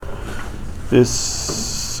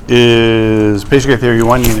This is Patient Care Theory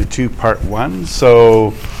 1, Unit 2, Part 1.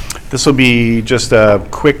 So this will be just a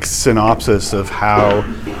quick synopsis of how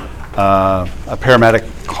a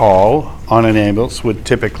paramedic call on an ambulance would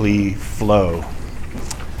typically flow.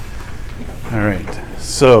 All right,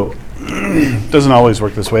 so it doesn't always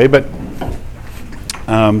work this way, but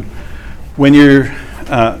when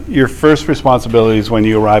your first responsibilities when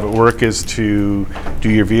you arrive at work is to do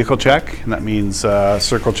your vehicle check, and that means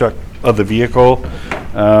circle check of the vehicle,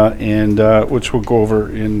 and which we'll go over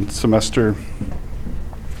in semester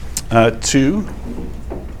 2.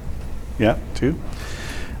 Yeah, 2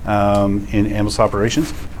 in ambulance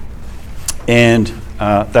operations, and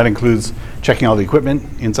that includes checking all the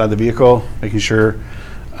equipment inside the vehicle, making sure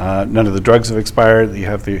none of the drugs have expired, that you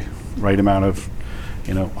have the right amount of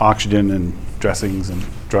oxygen and dressings and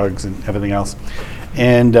drugs and everything else.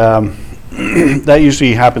 And that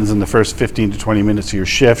usually happens in the first 15 to 20 minutes of your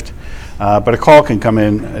shift, but a call can come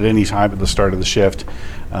in at any time at the start of the shift.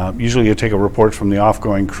 Usually you take a report from the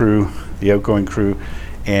outgoing crew,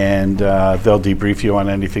 and they'll debrief you on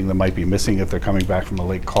anything that might be missing if they're coming back from a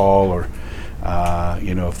late call, or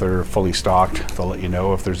if they're fully stocked, they'll let you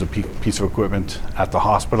know. If there's a piece of equipment at the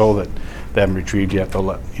hospital that they haven't retrieved yet, they'll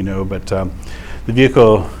let you know. But the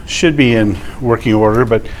vehicle should be in working order,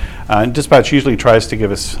 but dispatch usually tries to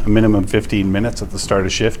give us a minimum 15 minutes at the start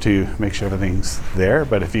of shift to make sure everything's there.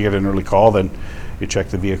 But if you get an early call, then you check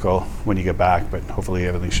the vehicle when you get back, but hopefully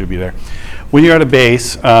everything should be there. When you're at a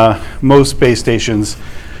base, most base stations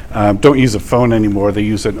don't use a phone anymore. They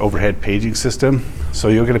use an overhead paging system. So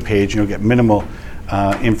you'll get a page, you'll get minimal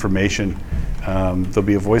information. There'll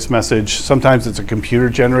be a voice message. Sometimes it's a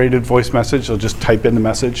computer-generated voice message. They'll just type in the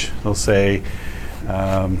message. They'll say,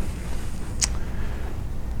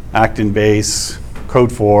 Acton base,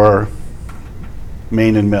 code 4,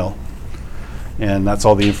 main and mill. And that's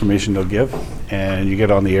all the information they'll give. And you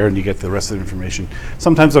get on the air and you get the rest of the information.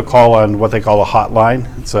 Sometimes they'll call on what they call a hotline.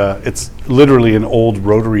 It's literally an old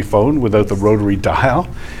rotary phone without the rotary dial.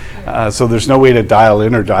 So there's no way to dial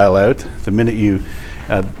in or dial out. The minute you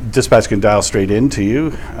dispatch can dial straight into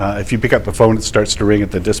you. If you pick up the phone, it starts to ring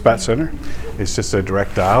at the dispatch center. It's just a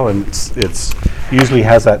direct dial, and it's usually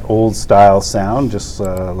has that old style sound, just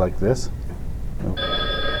like this.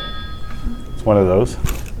 It's one of those.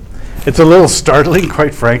 It's a little startling,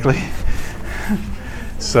 quite frankly.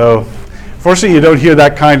 So, fortunately, you don't hear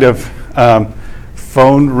that kind of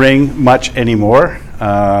phone ring much anymore,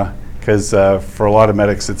 because for a lot of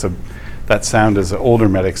medics, that sound as older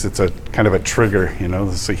medics, it's a kind of a trigger,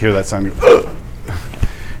 so you hear that sound,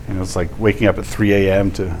 it's like waking up at 3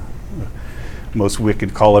 a.m. to the most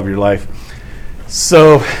wicked call of your life.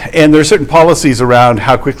 So, and there are certain policies around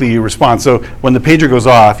how quickly you respond. So when the pager goes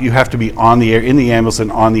off, you have to be on the air, in the ambulance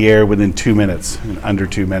and on the air within 2 minutes, under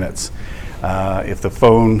 2 minutes. If the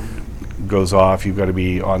phone goes off, you've got to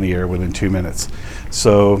be on the air within 2 minutes.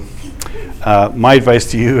 So my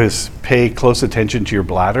advice to you is pay close attention to your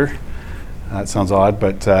bladder. That sounds odd,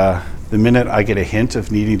 but the minute I get a hint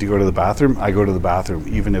of needing to go to the bathroom, I go to the bathroom,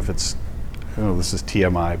 even if it's, this is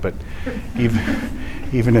TMI, but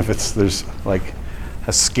even if there's like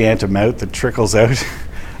a scant amount that trickles out,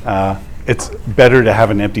 it's better to have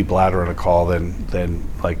an empty bladder on a call than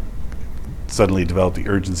like suddenly develop the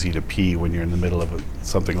urgency to pee when you're in the middle of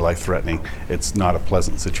something life-threatening. It's not a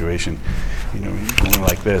pleasant situation, going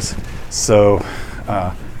like this. So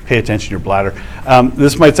pay attention to your bladder.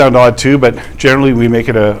 This might sound odd too, but generally we make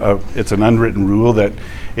it it's an unwritten rule that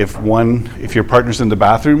if your partner's in the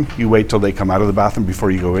bathroom, you wait till they come out of the bathroom before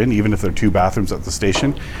you go in, even if there are 2 bathrooms at the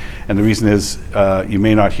station. And the reason is you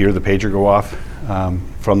may not hear the pager go off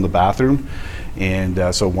from the bathroom,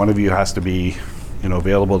 and so one of you has to be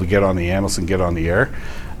available to get on the ambulance and get on the air.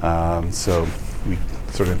 So we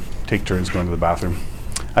sort of take turns going to the bathroom.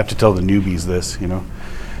 I have to tell the newbies this,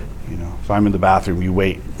 if I'm in the bathroom, you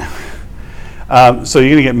wait. So you're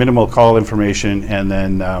going to get minimal call information, and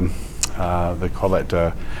then they call that,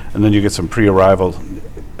 and then you get some pre-arrival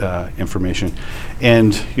information.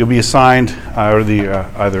 And you'll be assigned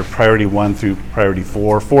either priority 1 through priority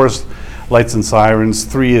 4. 4 is lights and sirens.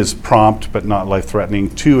 3 is prompt but not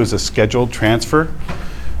life-threatening. 2 is a scheduled transfer.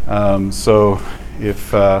 So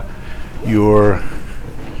if you're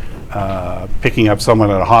picking up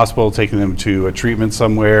someone at a hospital, taking them to a treatment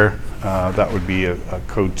somewhere, that would be a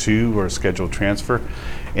code 2 or a scheduled transfer.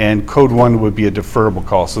 And code 1 would be a deferrable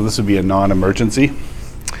call. So this would be a non-emergency.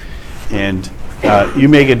 And you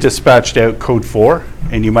may get dispatched out code 4,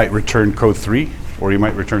 and you might return code 3, or you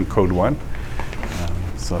might return code 1.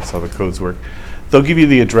 So that's how the codes work. They'll give you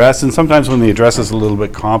the address, and sometimes when the address is a little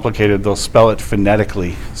bit complicated, they'll spell it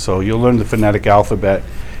phonetically. So you'll learn the phonetic alphabet,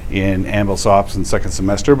 in ambulance ops in second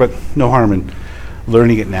semester, but no harm in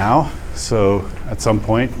learning it now. So at some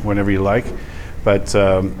point, whenever you like. But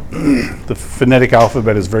the phonetic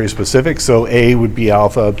alphabet is very specific. So A would be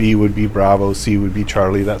alpha, B would be Bravo, C would be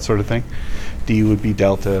Charlie, that sort of thing. D would be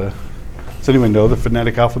Delta. Does anyone know the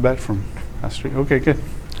phonetic alphabet from history? Okay, good.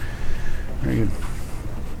 Very good.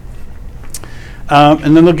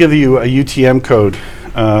 And then they'll give you a UTM code,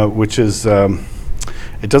 which is,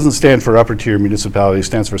 it doesn't stand for upper tier municipality, it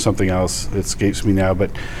stands for something else. It escapes me now, but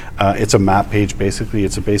it's a map page basically.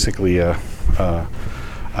 It's basically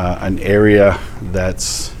an area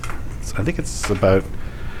that's, I think it's about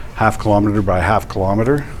half kilometer by half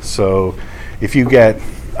kilometer. So if you get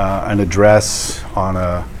an address on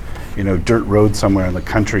a dirt road somewhere in the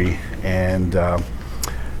country, and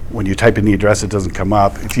when you type in the address it doesn't come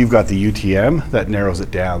up, if you've got the UTM, that narrows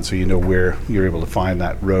it down so you know where you're able to find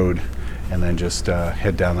that road, and then just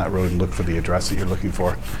head down that road and look for the address that you're looking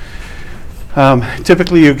for.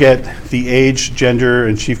 Typically you get the age, gender,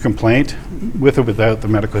 and chief complaint with or without the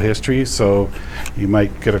medical history. So you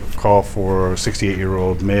might get a call for a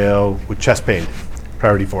 68-year-old male with chest pain,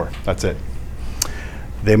 priority 4, that's it.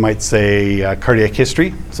 They might say cardiac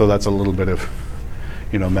history, so that's a little bit of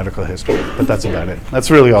medical history, but that's about it.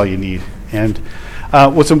 That's really all you need. And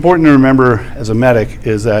what's important to remember as a medic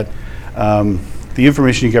is that the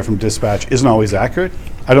information you get from dispatch isn't always accurate.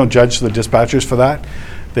 I don't judge the dispatchers for that.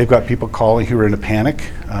 They've got people calling who are in a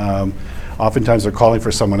panic. Oftentimes they're calling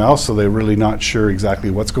for someone else, so they're really not sure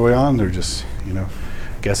exactly what's going on. They're just,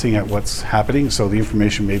 guessing at what's happening, so the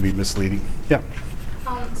information may be misleading. Yeah.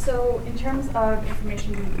 So in terms of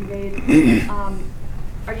information being conveyed,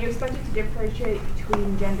 are you expected to differentiate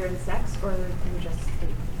between gender and sex, or can you just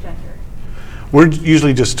state gender? We're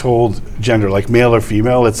usually just told gender, like male or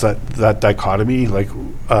female. It's that dichotomy. Like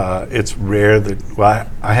it's rare that, well,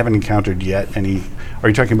 I haven't encountered yet any. Are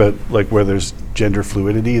you talking about like where there's gender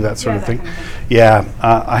fluidity, that sort of thing? Kind of thing. Yeah,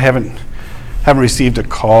 I haven't received a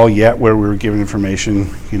call yet where we were given information,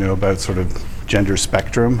 about sort of gender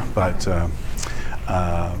spectrum, but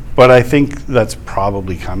I think that's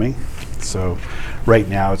probably coming. So right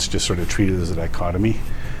now it's just sort of treated as a dichotomy.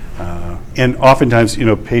 And oftentimes,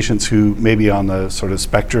 patients who may be on the sort of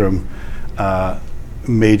spectrum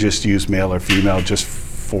may just use male or female just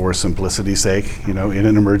for simplicity's sake, in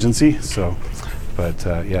an emergency. So, but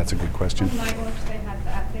yeah, it's a good question. On my watch, they had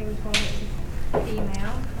that. They were told it was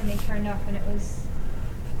female, and they turned up, and it was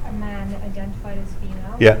a man identified as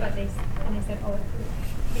female. Yeah. But they said, "Oh,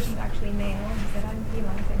 the patient's actually male." And he said, "I'm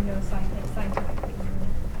female." I said, "No, scientifically,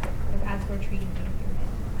 as we're treating you, you're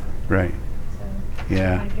male." Right. So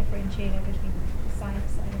Yeah. kind of differentiate it between the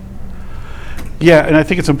science side and Yeah, and I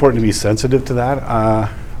think it's important to be sensitive to that.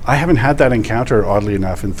 I haven't had that encounter, oddly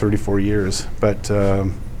enough, in 34 years, but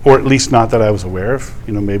or at least not that I was aware of.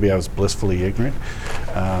 Maybe I was blissfully ignorant,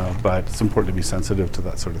 but it's important to be sensitive to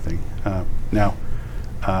that sort of thing. Now,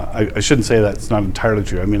 I shouldn't say that's not entirely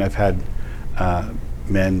true. I mean, I've had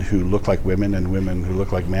men who look like women and women who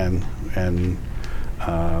look like men, and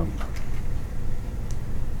I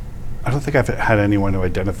don't think I've had anyone who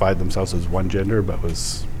identified themselves as one gender, but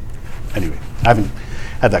was, anyway, I haven't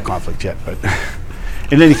had that conflict yet, but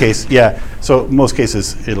in any case, yeah, so most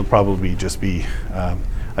cases it'll probably just be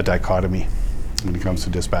a dichotomy when it comes to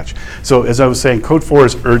dispatch. So as I was saying, code 4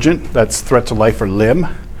 is urgent. That's threat to life or limb.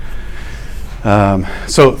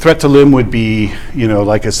 So threat to limb would be,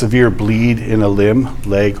 like a severe bleed in a limb,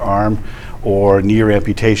 leg, arm, or near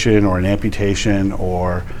amputation, or an amputation,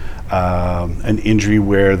 or an injury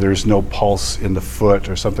where there's no pulse in the foot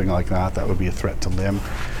or something like that. That would be a threat to limb.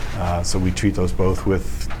 So we treat those both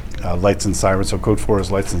with lights and sirens. So code 4 is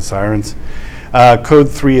lights and sirens. Code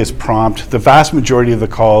 3 is prompt. The vast majority of the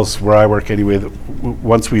calls where I work anyway,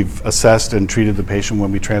 once we've assessed and treated the patient,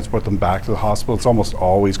 when we transport them back to the hospital, it's almost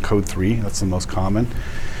always code 3. That's the most common.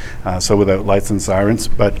 So without lights and sirens,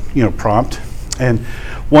 but prompt. And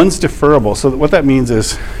one's deferrable. So what that means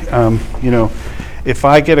is, if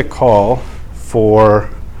I get a call for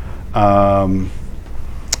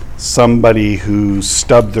somebody who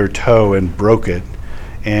stubbed their toe and broke it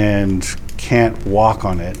and can't walk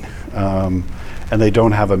on it, and they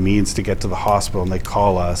don't have a means to get to the hospital, and they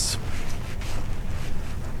call us,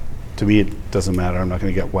 to me it doesn't matter. I'm not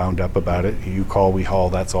going to get wound up about it. You call, we haul,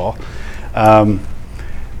 that's all.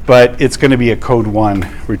 But it's going to be a code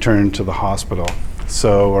 1 return to the hospital,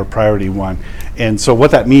 or priority 1. And so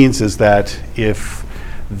what that means is that if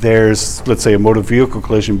there's, let's say, a motor vehicle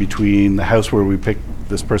collision between the house where we pick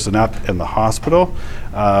this person up and the hospital,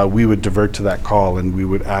 we would divert to that call, and we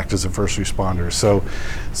would act as a first responder.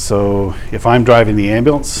 So if I'm driving the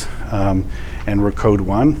ambulance and we're code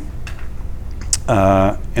 1,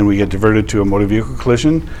 and we get diverted to a motor vehicle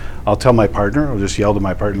collision, I'll tell my partner, I'll just yell to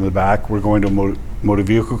my partner in the back, we're going to a motor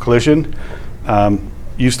vehicle collision.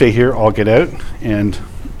 You stay here, I'll get out, and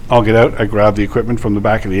I'll get out, I grab the equipment from the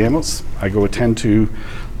back of the ambulance, I go attend to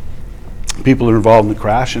people who are involved in the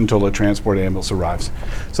crash until a transport ambulance arrives.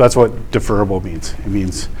 So that's what deferrable means. It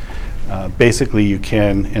means basically you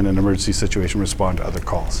can, in an emergency situation, respond to other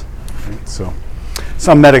calls. Right? So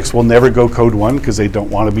some medics will never go code 1 because they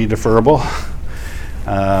don't want to be deferrable.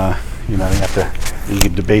 You know, you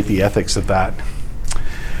can debate the ethics of that.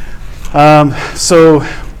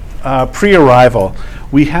 Pre-arrival,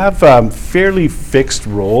 we have fairly fixed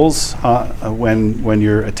roles when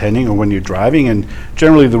you're attending or when you're driving, and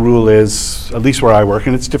generally the rule is, at least where I work,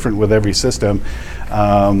 and it's different with every system,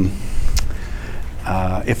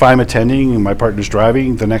 if I'm attending and my partner's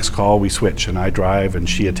driving, the next call we switch, and I drive and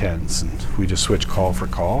she attends, and we just switch call for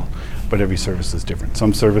call, but every service is different.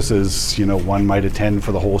 Some services, you know, one might attend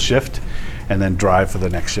for the whole shift and then drive for the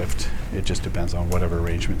next shift. It just depends on whatever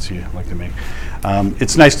arrangements you like to make.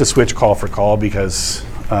 It's nice to switch call for call because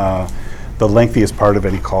the lengthiest part of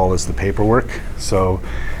any call is the paperwork. So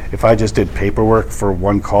if I just did paperwork for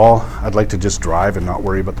one call, I'd like to just drive and not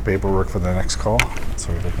worry about the paperwork for the next call,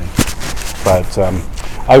 sort of a thing. But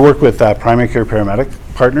I work with primary care paramedic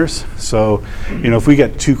partners. So, you know, if we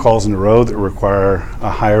get 2 calls in a row that require a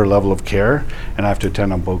higher level of care and I have to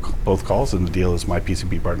attend on both calls, then the deal is my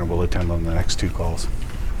PCP partner will attend on the next 2 calls.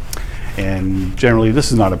 And generally,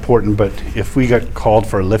 this is not important, but if we get called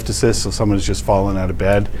for a lift assist, so someone has just fallen out of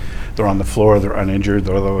bed, they're on the floor, they're uninjured,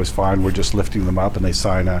 they're otherwise fine, we're just lifting them up and they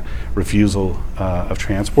sign a refusal of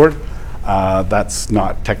transport, that's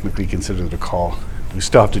not technically considered a call. We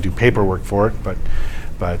still have to do paperwork for it,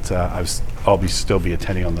 but I'll still be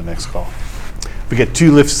attending on the next call. If we get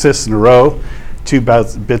 2 lift assists in a row, 2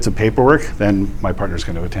 bits of paperwork, then my partner's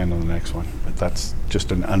going to attend on the next one. But that's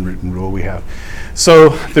just an unwritten rule we have. So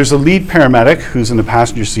there's a lead paramedic who's in the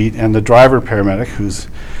passenger seat and the driver paramedic who's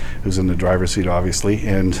in the driver's seat, obviously.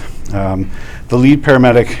 And the lead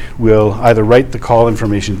paramedic will either write the call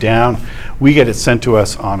information down. We get it sent to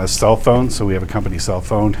us on a cell phone, so we have a company cell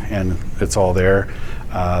phone, and it's all there.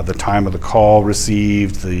 The time of the call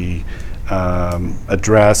received, the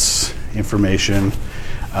address information.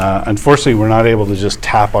 Unfortunately, we're not able to just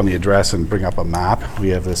tap on the address and bring up a map. We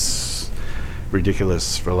have this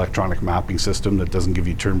ridiculous electronic mapping system that doesn't give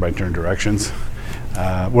you turn-by-turn directions.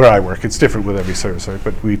 Where I work, it's different with every service, right?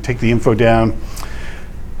 But we take the info down,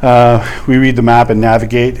 we read the map and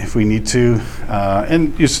navigate if we need to,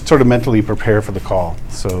 and you sort of mentally prepare for the call.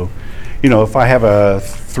 So, you know, if I have a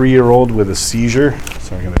 3-year-old with a seizure,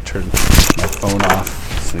 so I'm going to turn my phone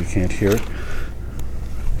off so you can't hear it.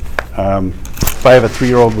 If I have a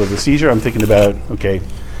 3-year-old with a seizure, I'm thinking about, okay,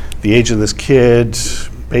 the age of this kid,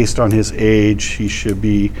 based on his age, he should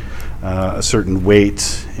be a certain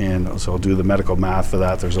weight, and so I'll do the medical math for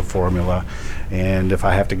that. There's a formula. And if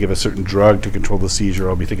I have to give a certain drug to control the seizure,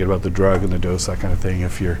 I'll be thinking about the drug and the dose, that kind of thing.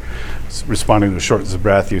 If you're responding to shortness of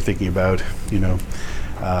breath, you're thinking about, you know,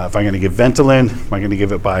 if I'm going to give Ventolin, am I going to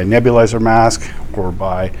give it by nebulizer mask or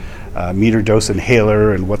by meter dose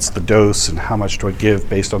inhaler, and what's the dose and how much do I give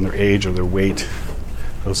based on their age or their weight,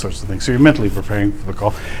 those sorts of things. So you're mentally preparing for the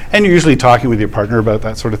call. And you're usually talking with your partner about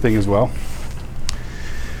that sort of thing as well.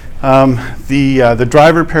 The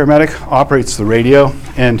driver paramedic operates the radio,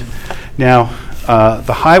 and now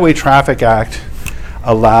the Highway Traffic Act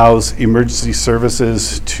allows emergency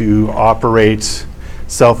services to operate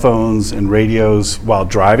cell phones and radios while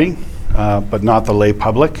driving, but not the lay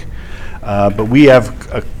public. But we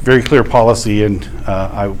have a very clear policy, and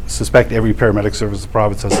I suspect every paramedic service in the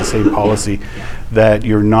province has the same policy, that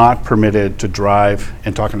you're not permitted to drive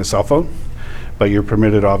and talk on a cell phone, but you're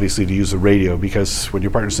permitted obviously to use the radio, because when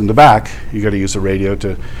your partner's in the back, you got to use the radio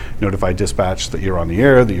to notify dispatch that you're on the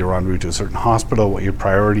air, that you're en route to a certain hospital, what your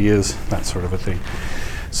priority is, that sort of a thing.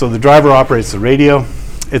 So the driver operates the radio.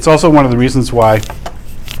 It's also one of the reasons why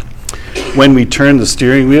when we turn the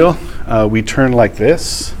steering wheel, we turn like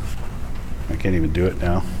this. I can't even do it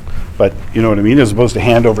now, but you know what I mean, as opposed to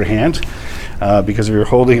hand over hand, because if you're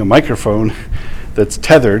holding a microphone that's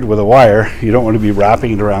tethered with a wire, you don't want to be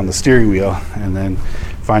wrapping it around the steering wheel and then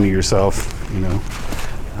finding yourself, you know,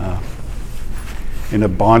 in a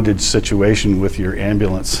bondage situation with your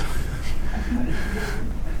ambulance.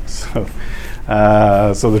 So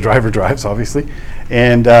the driver drives, obviously,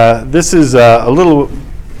 and this is a little.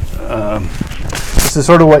 This is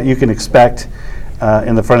sort of what you can expect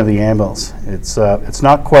in the front of the ambulance. It's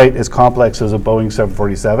not quite as complex as a Boeing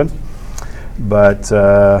 747, but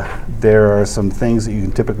there are some things that you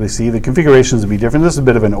can typically see. The configurations will be different. This is a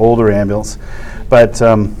bit of an older ambulance, but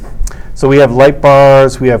so we have light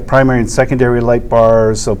bars, we have primary and secondary light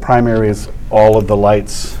bars. So primary is all of the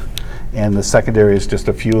lights, and the secondary is just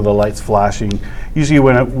a few of the lights flashing. Usually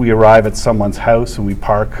when we arrive at someone's house and we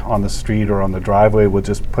park on the street or on the driveway, we'll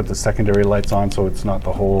just put the secondary lights on so it's not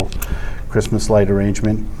the whole Christmas light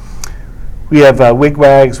arrangement. We have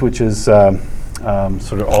wigwags, which is sort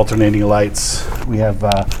of alternating lights. We have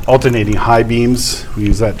alternating high beams. We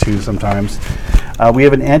use that too sometimes. We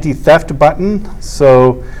have an anti-theft button,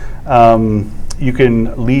 so you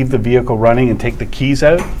can leave the vehicle running and take the keys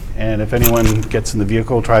out, and if anyone gets in the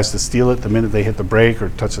vehicle, tries to steal it, the minute they hit the brake or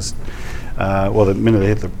touch the minute they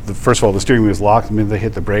hit first of all, the steering wheel is locked. The minute they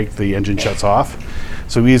hit the brake, the engine shuts off.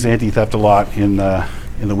 So we use anti-theft a lot in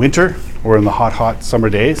the winter or in the hot summer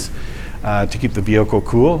days to keep the vehicle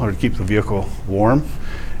cool or to keep the vehicle warm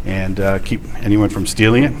and keep anyone from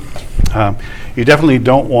stealing it. You definitely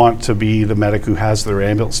don't want to be the medic who has their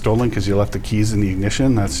ambulance stolen because you left the keys in the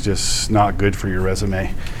ignition. That's just not good for your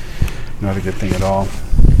resume. Not a good thing at all,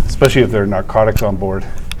 especially if there are narcotics on board.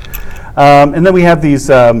 And then we have these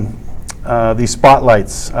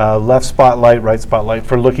spotlights, left spotlight, right spotlight,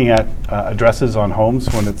 for looking at addresses on homes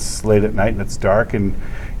when it's late at night and it's dark and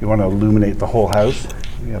you want to illuminate the whole house.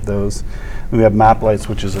 We have those. We have map lights,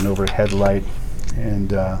 which is an overhead light.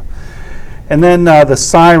 And then the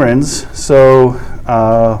sirens. So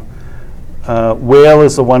whale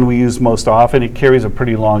is the one we use most often. It carries a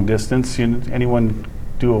pretty long distance. Anyone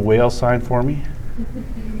do a whale sign for me?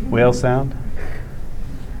 Whale sound?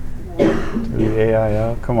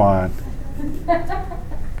 W-A-I-L? Come on.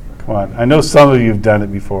 Come on. I know some of you have done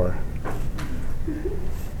it before.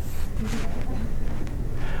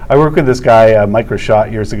 I worked with this guy, Mike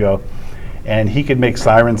Rashot, years ago, and he could make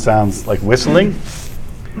siren sounds like whistling,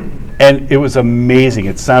 and it was amazing.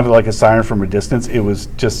 It sounded like a siren from a distance. It was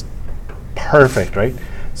just perfect, right?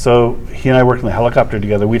 So he and I worked in the helicopter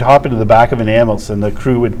together. We'd hop into the back of an ambulance, and the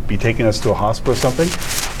crew would be taking us to a hospital or something,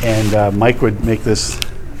 and Mike would make this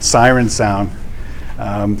siren sound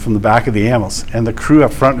from the back of the ambulance, and the crew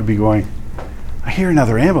up front would be going, I hear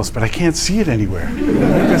another ambulance, but I can't see it anywhere.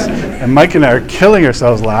 And Mike and I are killing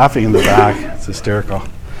ourselves laughing in the back. It's hysterical.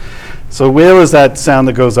 So whale is that sound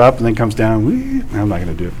that goes up and then comes down. I'm not going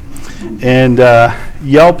to do it. And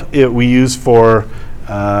Yelp, we use for,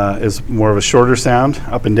 is more of a shorter sound,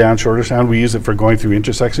 up and down shorter sound. We use it for going through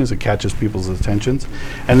intersections. It catches people's attentions.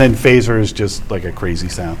 And then phaser is just like a crazy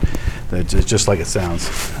sound. It's just like it sounds.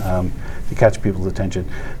 To catch people's attention.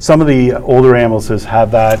 Some of the older ambulances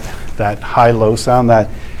have that high-low sound, that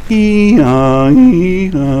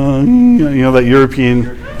that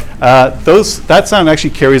European. That sound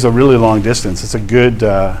actually carries a really long distance. It's a good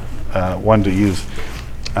one to use.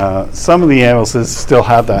 Some of the ambulances still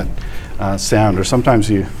have that sound, or sometimes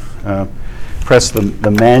you press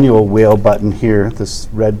the manual whale button here, this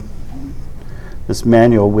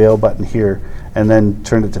manual whale button here, and then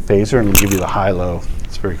turn it to phaser, and it'll give you the high-low.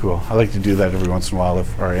 It's very cool. I like to do that every once in a while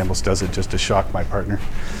if our ambulance does it, just to shock my partner.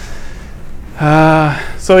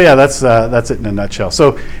 So yeah, that's it in a nutshell.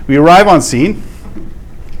 So we arrive on scene,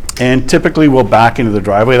 and typically we'll back into the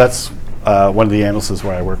driveway. That's one of the ambulances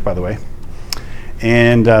where I work, by the way.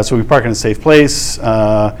 And so we park in a safe place.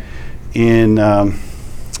 In a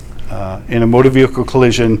motor vehicle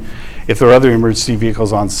collision, if there are other emergency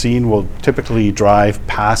vehicles on scene, we'll typically drive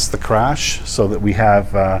past the crash so that we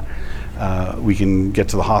have we can get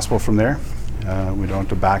to the hospital from there. We don't have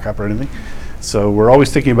to back up or anything. So we're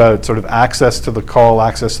always thinking about sort of access to the call,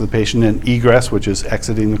 access to the patient, and egress, which is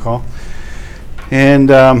exiting the call. And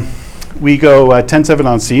we go 10-7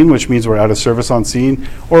 on scene, which means we're out of service on scene,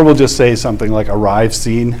 or we'll just say something like arrive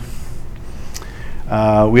scene.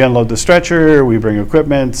 We unload the stretcher, we bring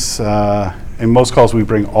equipment. In most calls, we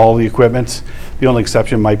bring all the equipment. The only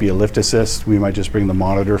exception might be a lift assist. We might just bring the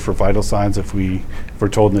monitor for vital signs if we're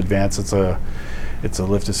told in advance it's a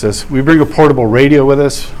lift assist. We bring a portable radio with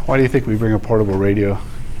us. Why do you think we bring a portable radio?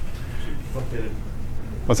 Updated.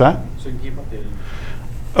 What's that? So you can keep updated.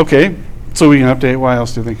 Okay, so we can update. Why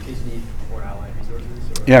else do you think? In case you need more allied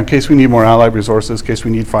resources. Or Yeah, in case we need more allied resources, in case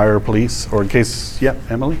we need fire or police, or in case, yeah,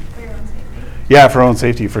 Emily? For your own safety. Yeah, for our own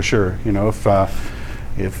safety, for sure. If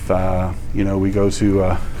we go to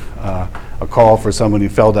a call for someone who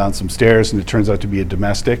fell down some stairs and it turns out to be a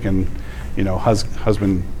domestic, and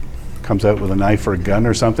husband comes out with a knife or a gun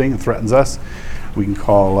or something and threatens us, we can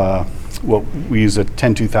call. We use a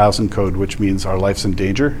 10-2000 code, which means our life's in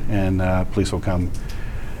danger, and police will come.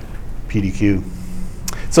 PDQ.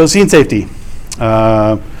 So scene safety.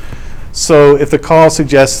 So if the call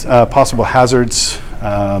suggests possible hazards,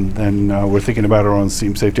 then we're thinking about our own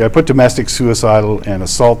team safety. I put domestic, suicidal, and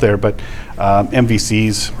assault there, but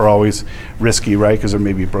MVCs are always risky, right? Because there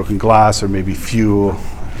may be broken glass, or maybe fuel,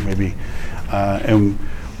 maybe. And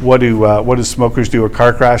what do smokers do at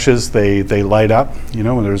car crashes? They light up,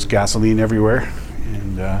 when there's gasoline everywhere.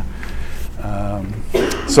 And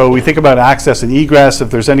so we think about access and egress. If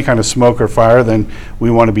there's any kind of smoke or fire, then we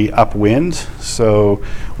want to be upwind. So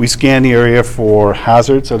we scan the area for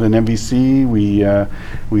hazards at an MVC.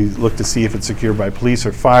 We look to see if it's secured by police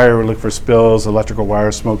or fire. We look for spills, electrical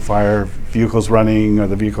wire, smoke, fire, vehicles running, or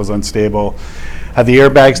the vehicle's unstable. Have the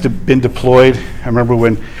airbags been deployed? I remember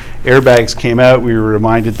when airbags came out, we were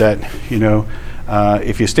reminded that,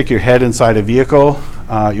 if you stick your head inside a vehicle,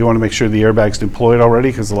 you want to make sure the airbag's deployed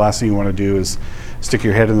already, because the last thing you want to do is stick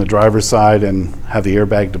your head in the driver's side and have the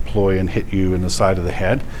airbag deploy and hit you in the side of the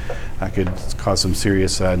head. That could cause some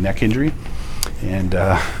serious neck injury. And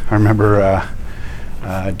I remember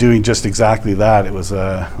doing just exactly that. It was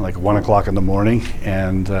like 1 o'clock in the morning,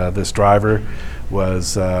 and this driver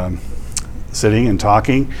was sitting and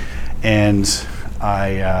talking, and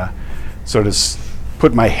I sort of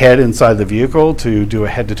put my head inside the vehicle to do a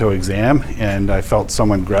head-to-toe exam, and I felt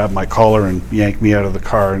someone grab my collar and yank me out of the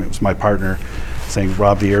car, and it was my partner saying,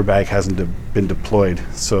 "Rob, the airbag hasn't been deployed."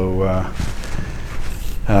 So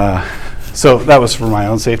so that was for my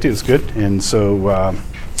own safety. It was good. And so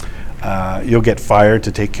you'll get fire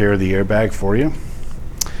to take care of the airbag for you.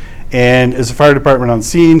 And as a fire department on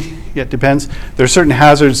scene, it depends. There are certain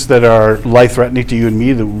hazards that are life-threatening to you and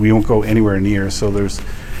me that we won't go anywhere near. So there's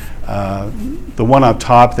the one up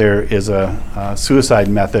top there is a suicide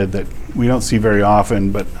method that we don't see very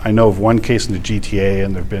often, but I know of one case in the GTA,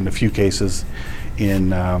 and there have been a few cases in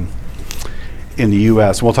the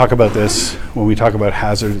U.S. We'll talk about this when we talk about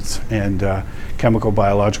hazards and chemical,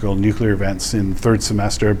 biological, nuclear events in third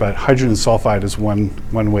semester, but hydrogen sulfide is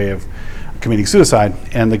one way of committing suicide,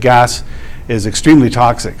 and the gas is extremely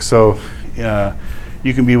toxic. So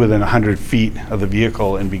you can be within 100 feet of the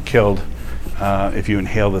vehicle and be killed if you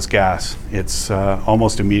inhale this gas. It's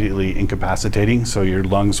almost immediately incapacitating, so your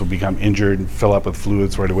lungs will become injured and fill up with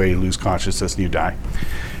fluids right away, you lose consciousness, and you die.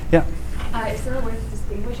 Yeah? Is there a way to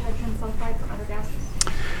distinguish hydrogen sulfide from other gases?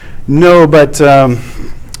 No, but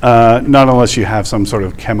not unless you have some sort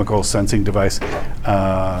of chemical sensing device.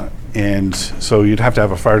 And so you'd have to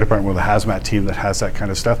have a fire department with a hazmat team that has that kind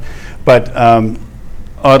of stuff. But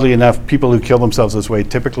oddly enough, people who kill themselves this way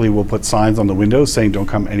typically will put signs on the windows saying don't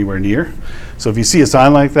come anywhere near. So if you see a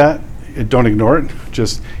sign like that, don't ignore it.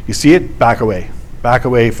 Just, you see it, back away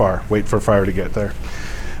far, wait for fire to get there.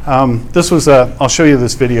 This was I'll show you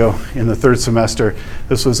this video in the third semester.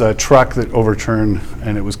 This was a truck that overturned,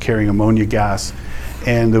 and it was carrying ammonia gas.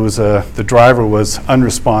 And there was the driver was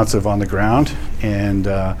unresponsive on the ground, and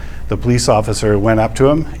the police officer went up to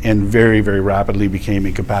him and very, very rapidly became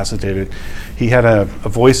incapacitated. He had a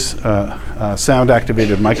voice,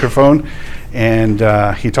 sound-activated microphone, and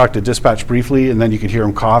he talked to dispatch briefly, and then you could hear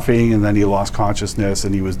him coughing, and then he lost consciousness,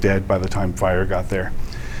 and he was dead by the time fire got there.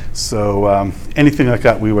 So anything like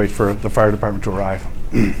that, we wait for the fire department to arrive.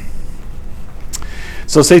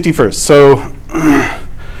 So safety first. So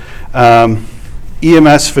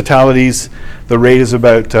EMS fatalities, the rate is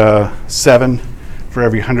about 7 for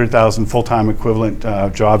every 100,000 full-time equivalent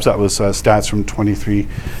jobs. That was stats from 23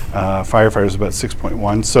 firefighters, about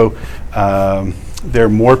 6.1. So there are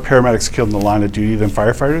more paramedics killed in the line of duty than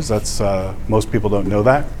firefighters. That's most people don't know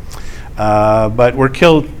that. But we're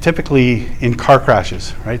killed typically in car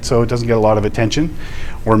crashes, right? So it doesn't get a lot of attention.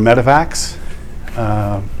 Or medevacs.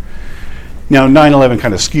 Now 9/11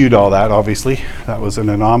 kind of skewed all that, obviously. That was an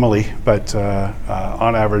anomaly, but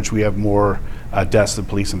on average we have more deaths than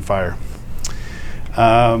police and fire.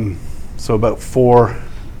 So about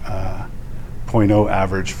 4.0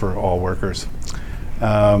 average for all workers.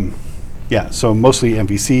 Yeah, so mostly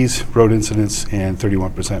MVCs, road incidents, and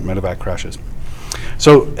 31% medevac crashes.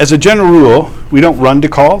 So as a general rule, we don't run to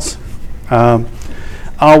calls.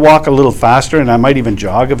 I'll walk a little faster, and I might even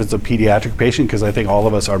jog if it's a pediatric patient, because I think all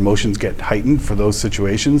of us, our motions get heightened for those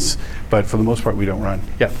situations. But for the most part, we don't run.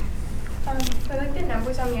 Yeah. For like the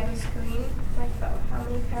numbers on the other screen, like about how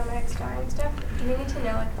many paramedics die and stuff, do we need to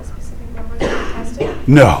know like the specific numbers that are tested?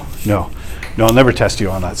 No, I'll never test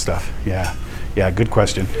you on that stuff. Yeah, good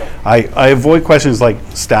question. I avoid questions like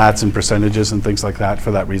stats and percentages and things like that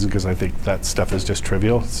for that reason, because I think that stuff is just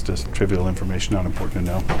trivial. It's just trivial information, not important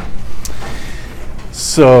to know.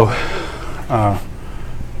 So, and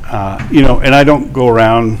I don't go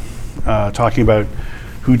around talking about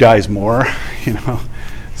who dies more,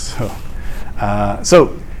 So,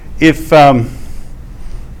 if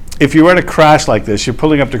you were at a crash like this, you're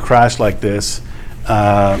pulling up to crash like this,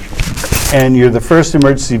 and you're the first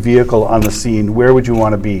emergency vehicle on the scene, where would you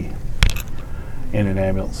want to be in an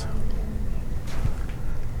ambulance?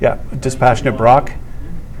 Yeah, dispassionate Brock?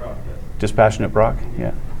 Brock, yes. Dispassionate Brock,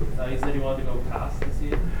 yeah. You said you wanted to go past the scene,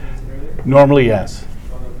 you said earlier? Normally, yes.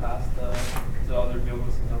 You want to go past so other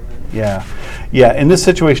vehicles can come in? Yeah. Yeah, in this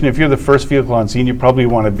situation, if you're the first vehicle on scene, you probably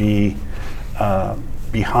want to be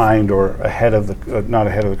behind or ahead of the, not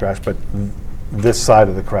ahead of the crash, but this side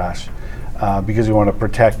of the crash, because you want to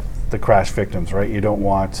protect the crash victims, right? You don't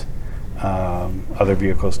want other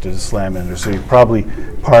vehicles to slam in there. So you probably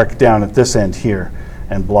park down at this end here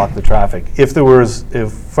and block the traffic. If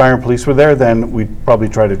fire and police were there, then we'd probably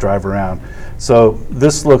try to drive around. So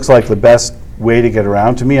this looks like the best way to get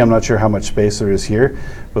around to me. I'm not sure how much space there is here,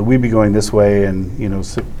 but we'd be going this way and, you know,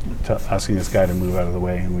 asking this guy to move out of the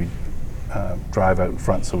way, and we'd drive out in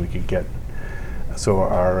front so we could get, so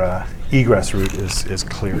our egress route is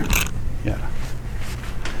clear. Yeah.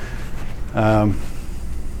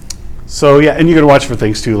 So yeah, and you got to watch for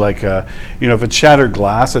things too, like you know, if it's shattered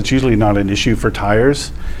glass, that's usually not an issue for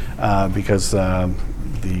tires because the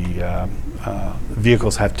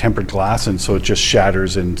vehicles have tempered glass, and so it just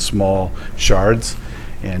shatters in small shards,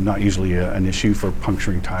 and not usually an issue for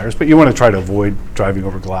puncturing tires. But you want to try to avoid driving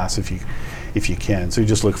over glass if you can. So you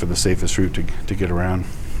just look for the safest route to get around.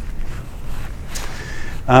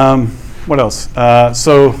 What else? Where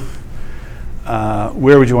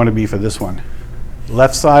would you want to be for this one?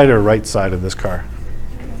 Left side or right side of this car?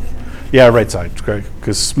 Yeah, right side,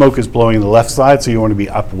 because smoke is blowing the left side, so you want to be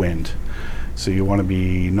upwind. So you want to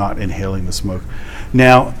be not inhaling the smoke.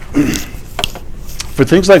 Now, for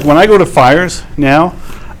things like when I go to fires now,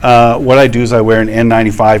 what I do is I wear an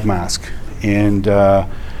N95 mask. And the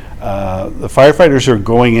firefighters who are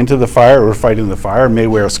going into the fire or fighting the fire may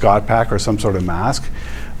wear a Scott pack or some sort of mask.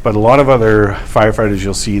 But a lot of other firefighters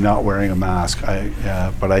you'll see not wearing a mask.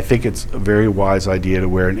 But I think it's a very wise idea to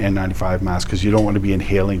wear an N95 mask because you don't want to be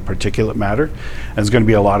inhaling particulate matter. And there's going to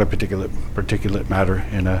be a lot of particulate matter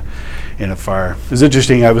in a fire. It's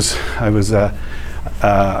interesting. I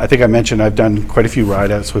think I mentioned I've done quite a few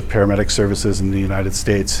ride-outs with paramedic services in the United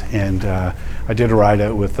States, and I did a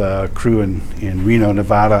ride-out with a crew in Reno,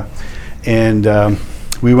 Nevada, and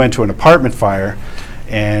we went to an apartment fire.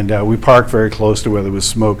 And we parked very close to where there was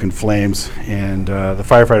smoke and flames, and the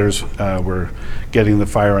firefighters were getting the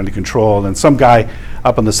fire under control. And some guy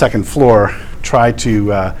up on the second floor tried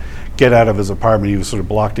to get out of his apartment. He was sort of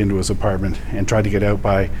blocked into his apartment and tried to get out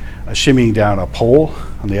by shimmying down a pole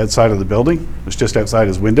on the outside of the building. It was just outside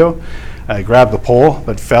his window. He grabbed the pole,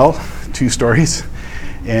 but fell 2 stories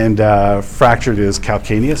and fractured his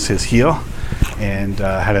calcaneus, his heel, and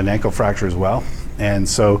had an ankle fracture as well. And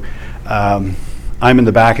so I'm in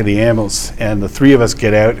the back of the ambulance, and the 3 of us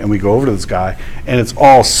get out, and we go over to this guy, and it's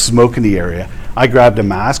all smoke in the area. I grabbed a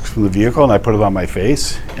mask from the vehicle, and I put it on my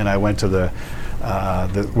face, and I went to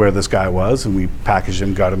where this guy was, and we packaged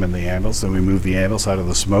him, got him in the ambulance, and we moved the ambulance out of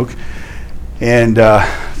the smoke. And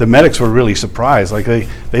the medics were really surprised. Like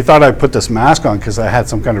they thought I put this mask on because I had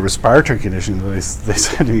some kind of respiratory condition. They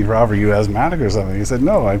said to me, "Rob, are you asthmatic or something?" He said,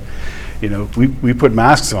 "No, we put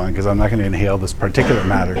masks on because I'm not going to inhale this particulate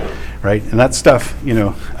matter, right?" And that stuff,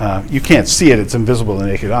 you can't see it; it's invisible to the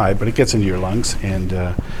naked eye, but it gets into your lungs and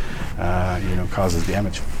causes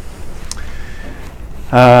damage.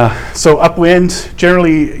 So upwind,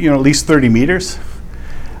 generally, at least 30 meters.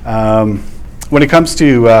 When it comes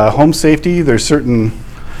to home safety, there's certain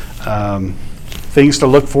things to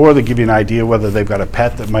look for that give you an idea whether they've got a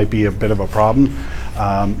pet that might be a bit of a problem.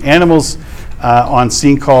 Animals on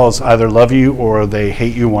scene calls either love you or they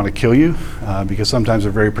hate you, want to kill you, because sometimes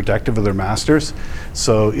they're very protective of their masters.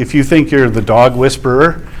 So if you think you're the dog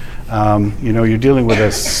whisperer, you're dealing with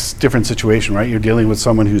a different situation, right? You're dealing with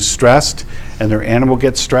someone who's stressed and their animal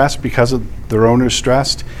gets stressed because of their owner's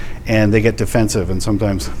stressed, and they get defensive and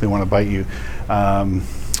sometimes they want to bite you.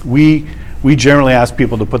 We generally ask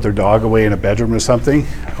people to put their dog away in a bedroom or something,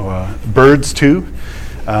 birds too.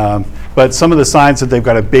 But some of the signs that they've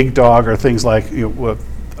got a big dog are things like, a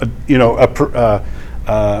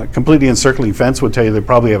completely encircling fence would tell you they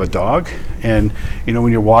probably have a dog. And,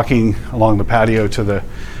 when you're walking along the patio to the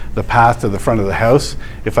path to the front of the house,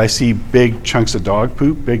 if I see big chunks of dog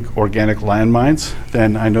poop, big organic landmines,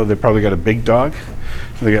 then I know they've probably got a big dog.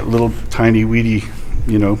 They got little tiny weedy,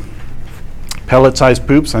 pellet-sized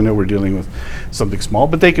poops. I know we're dealing with something small,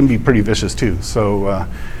 but they can be pretty vicious too. So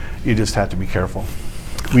you just have to be careful.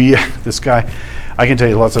 This guy, I can tell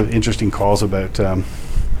you lots of interesting calls about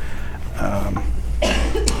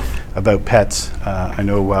pets. I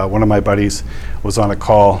know one of my buddies was on a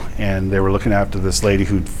call, and they were looking after this lady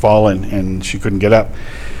who'd fallen and she couldn't get up.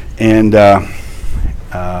 And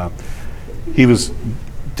he was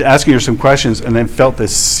asking her some questions and then felt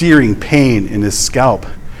this searing pain in his scalp.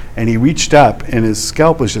 And he reached up, and his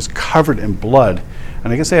scalp was just covered in blood.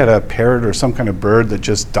 And I guess they had a parrot or some kind of bird that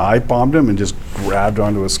just dive bombed him and just grabbed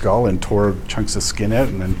onto his skull and tore chunks of skin out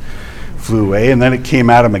and then flew away. And then it came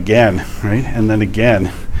at him again, right? And then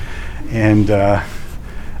again. And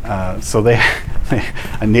so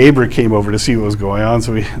a neighbor came over to see what was going on.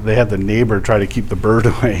 So they had the neighbor try to keep the bird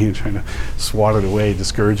away and trying to swat it away,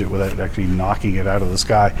 discourage it without actually knocking it out of the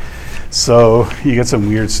sky. So you get some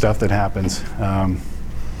weird stuff that happens.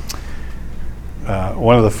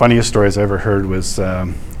 One of the funniest stories I ever heard was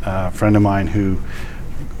a friend of mine who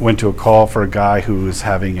went to a call for a guy who was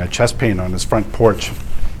having a chest pain on his front porch.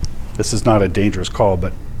 This is not a dangerous call,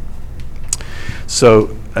 but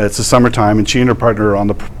so it's the summertime, and she and her partner are on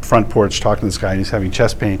the front porch talking to this guy, and he's having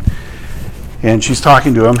chest pain. And she's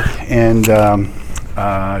talking to him, and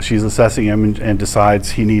she's assessing him and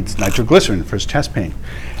decides he needs nitroglycerin for his chest pain.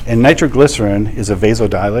 And nitroglycerin is a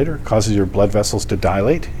vasodilator, causes your blood vessels to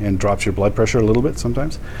dilate and drops your blood pressure a little bit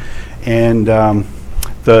sometimes. And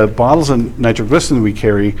the bottles of nitroglycerin we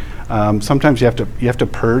carry, sometimes you have to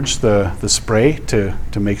purge the spray to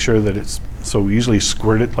make sure that it's, so we usually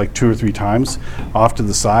squirt it like 2 or 3 times off to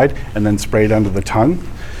the side and then spray it under the tongue.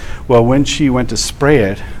 Well, when she went to spray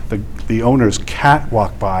it, the owner's cat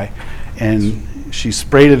walked by, and she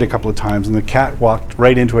sprayed it a couple of times, and the cat walked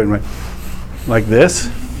right into it and went like this.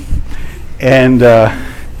 And the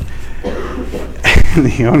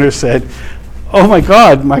owner said, "Oh my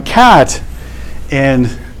God, my cat." And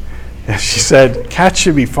she said, "Cats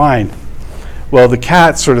should be fine." Well, the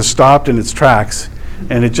cat sort of stopped in its tracks,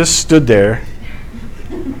 and it just stood there,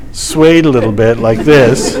 swayed a little bit like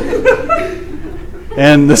this.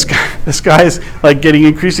 And this guy's like getting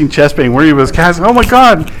increasing chest pain, worried about his cat. "Oh my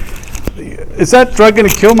God, is that drug going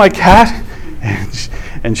to kill my cat?"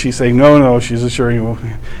 And she's saying, no, she's assuring him.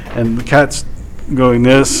 And the cat's going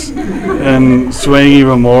this and swaying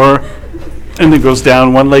even more. And it goes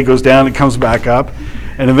down, one leg goes down, it comes back up.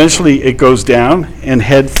 And eventually it goes down and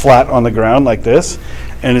head flat on the ground like this.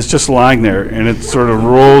 And it's just lying there. And it sort of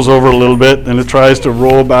rolls over a little bit, and it tries to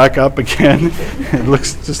roll back up again. It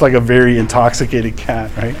looks just like a very intoxicated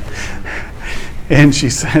cat, right? And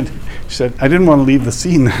she said, "I didn't want to leave the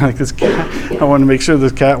scene like this cat. I wanted to make sure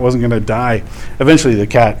this cat wasn't going to die." Eventually, the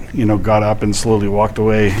cat, got up and slowly walked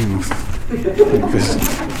away, like this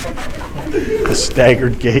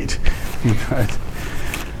staggered gait. But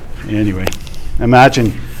anyway,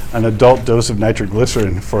 imagine an adult dose of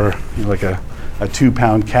nitroglycerin for like a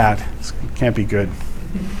 2-pound cat. It can't be good.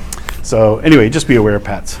 So anyway, just be aware of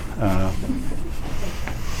pets.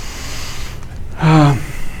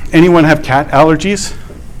 Anyone have cat allergies?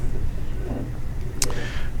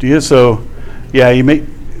 Do you? So, yeah, you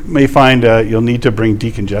may find you'll need to bring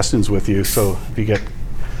decongestants with you. So if you get,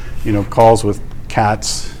 calls with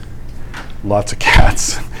cats, lots of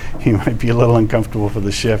cats, you might be a little uncomfortable for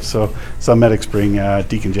the shift. So some medics bring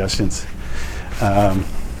decongestants.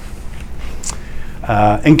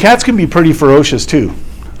 And cats can be pretty ferocious too.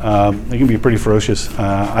 They can be pretty ferocious.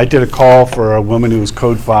 I did a call for a woman who was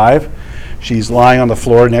code 5. She's lying on the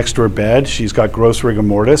floor next to her bed. She's got gross rigor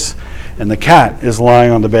mortis, and the cat is lying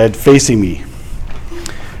on the bed facing me.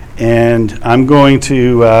 And I'm going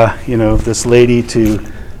to, this lady to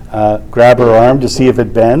grab her arm to see if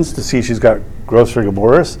it bends, to see if she's got gross rigor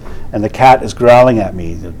mortis, and the cat is growling at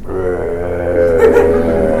me.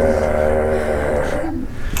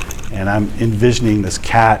 And I'm envisioning this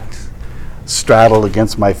cat straddled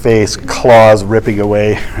against my face, claws ripping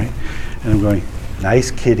away, right? And I'm going, "Nice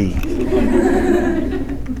kitty.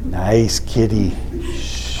 Nice kitty.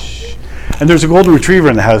 Shh." And there's a golden retriever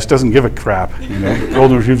in the house, doesn't give a crap,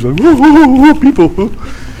 Golden retriever's like, "Woo, woo, woo, people, woo,"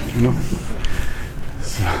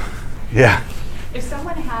 So, yeah. If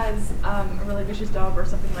someone has a really vicious dog or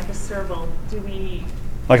something like a serval, do we...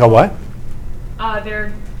 Like a what?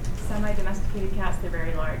 They're semi-domesticated cats. They're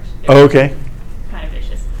very large. Oh, They're okay. kind of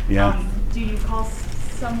vicious. Yeah. Do you call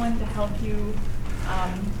someone to help you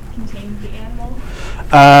contain the animal?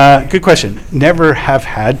 Good question. Never have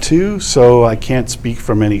had to, so I can't speak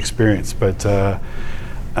from any experience, but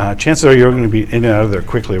chances are you're going to be in and out of there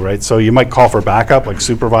quickly, right? So you might call for backup, like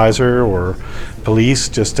supervisor or police,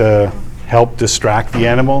 just to help distract the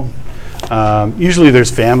animal. Usually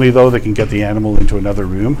there's family, though, that can get the animal into another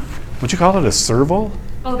room. Would you call it a serval?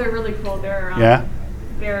 Oh, they're really cool. They're Yeah?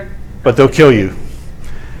 They're But they'll kill you.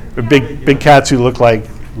 They're big cats who look like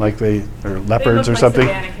they are leopards or something.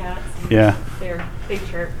 They look like savannah cats. Yeah. They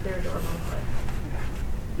chirp. They're adorable.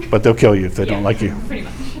 But they'll kill you if they don't like you. Pretty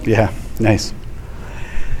much. Yeah, nice.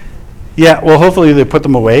 Yeah, well, hopefully they put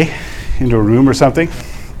them away into a room or something.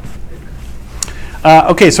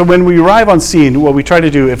 Okay, so when we arrive on scene, what we try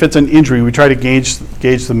to do, if it's an injury, we try to gauge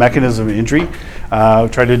the mechanism of injury,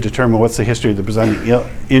 try to determine what's the history of the presenting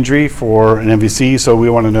injury for an MVC. So we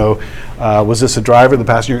want to know, was this a driver, the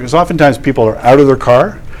passenger? Because oftentimes people are out of their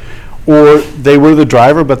car, or they were the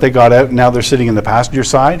driver, but they got out, and now they're sitting in the passenger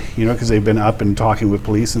side, you know, because they've been up and talking with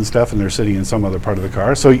police and stuff, and they're sitting in some other part of the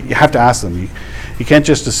car. So you have to ask them. You can't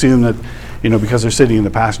just assume that, you know, because they're sitting in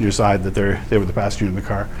the passenger side that they were the passenger in the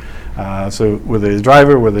car. So were they the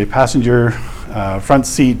driver, were they passenger, front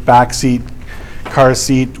seat, back seat, car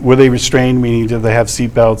seat, were they restrained, meaning did they have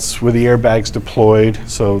seat belts, were the airbags deployed?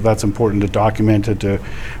 So that's important to document and to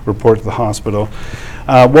report to the hospital.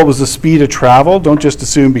 What was the speed of travel? Don't just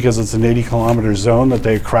assume because it's an 80-kilometer zone that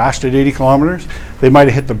they crashed at 80 kilometers. They might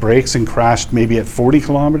have hit the brakes and crashed maybe at 40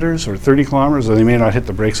 kilometers or 30 kilometers, or they may not hit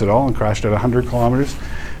the brakes at all and crashed at 100 kilometers.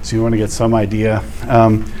 So you want to get some idea.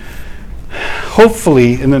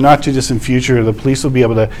 Hopefully, in the not too distant future, the police will be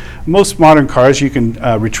able to, most modern cars, you can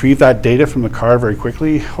retrieve that data from the car very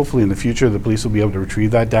quickly. Hopefully in the future, the police will be able to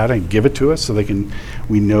retrieve that data and give it to us so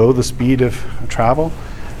we know the speed of travel,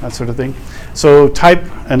 that sort of thing. So type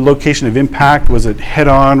and location of impact, was it head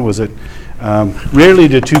on, was it, rarely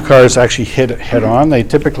do two cars actually hit head on. They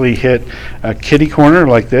typically hit a kitty corner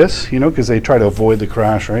like this, you know, because they try to avoid the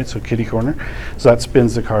crash, right? So kitty corner, so that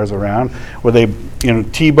spins the cars around. Were they, you know,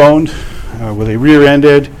 T-boned? Were they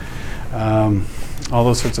rear-ended? All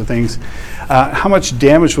those sorts of things. How much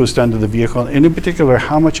damage was done to the vehicle? And in particular,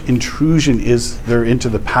 how much intrusion is there into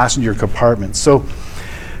the passenger compartment? So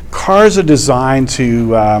cars are designed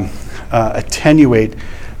to attenuate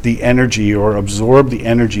the energy or absorb the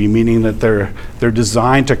energy, meaning that they're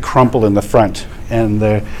designed to crumple in the front, and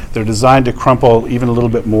they're designed to crumple even a little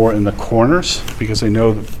bit more in the corners because they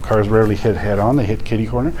know that cars rarely hit head on, they hit kitty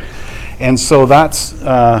corner. And so that's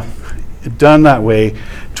done that way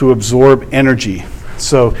to absorb energy.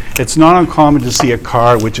 So it's not uncommon to see a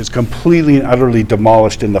car which is completely and utterly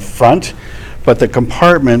demolished in the front, but the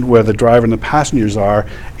compartment where the driver and the passengers are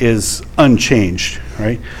is unchanged,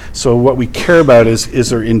 right? So what we care about is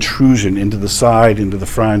there intrusion into the side, into the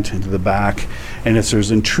front, into the back, and if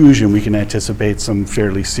there's intrusion, we can anticipate some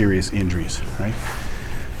fairly serious injuries, right?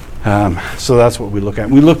 So that's what we look at.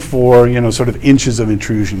 We look for, you know, sort of inches of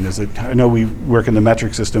intrusion. I know we work in the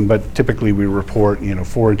metric system, but typically we report, you know,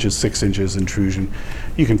 4 inches, 6 inches intrusion.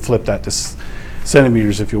 You can flip that to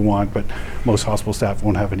centimeters if you want, but most hospital staff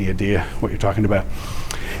won't have any idea what you're talking about.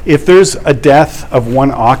 If there's a death of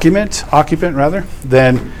one occupant,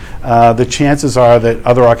 then the chances are that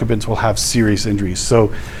other occupants will have serious injuries.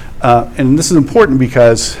 So, and this is important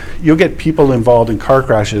because you'll get people involved in car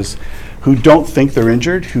crashes who don't think they're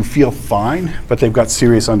injured, who feel fine, but they've got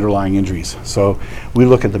serious underlying injuries. So we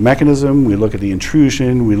look at the mechanism, we look at the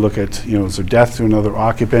intrusion, we look at, you know, is there death to another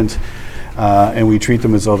occupant, and we treat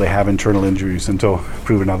them as though they have internal injuries until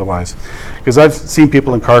proven otherwise. Because I've seen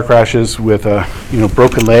people in car crashes with a, you know,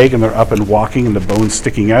 broken leg and they're up and walking and the bone's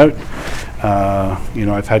sticking out. You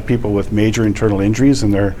know, I've had people with major internal injuries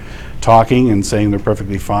and they're talking and saying they're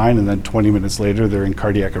perfectly fine, and then 20 minutes later they're in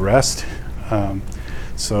cardiac arrest.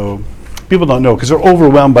 So people don't know because they're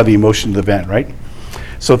overwhelmed by the emotion of the event, right?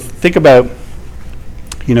 So think about,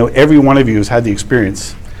 you know, every one of you has had the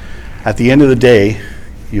experience. At the end of the day,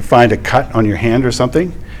 you find a cut on your hand or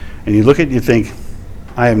something, and you look at it and you think,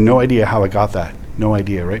 I have no idea how I got that. No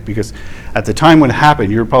idea, right? Because at the time when it happened,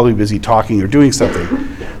 you were probably busy talking or doing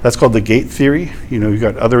something. That's called the gate theory. You know, you've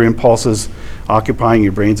got other impulses occupying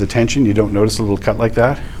your brain's attention. You don't notice a little cut like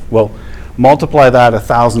that. Well, multiply that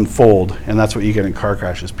 1,000-fold, and that's what you get in car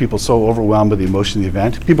crashes. People so overwhelmed by the emotion of the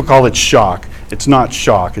event. People call it shock. It's not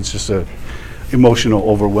shock. It's just a emotional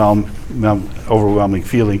overwhelming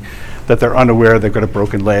feeling that they're unaware they've got a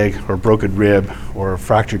broken leg or a broken rib or a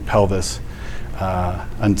fractured pelvis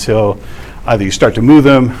until either you start to move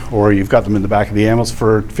them or you've got them in the back of the ambulance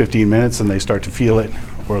for 15 minutes and they start to feel it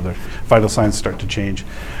or the vital signs start to change.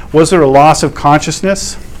 Was there a loss of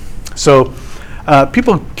consciousness? So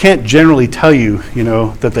people can't generally tell you, you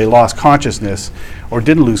know, that they lost consciousness or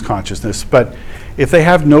didn't lose consciousness, but if they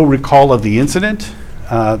have no recall of the incident,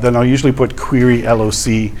 then I'll usually put query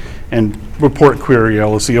LOC and report query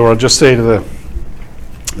LOC, or I'll just say to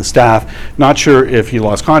the staff, not sure if he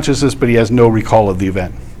lost consciousness, but he has no recall of the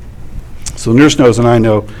event. So the nurse knows and I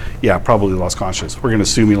know, yeah, probably lost consciousness. We're going to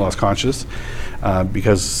assume he lost consciousness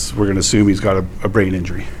because we're going to assume he's got a brain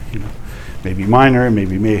injury. You know, maybe minor,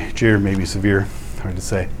 maybe major, maybe severe, hard to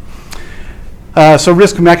say. So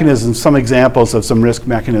risk mechanisms, some examples of some risk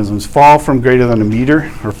mechanisms. Fall from greater than 1 meter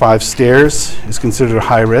or 5 stairs is considered a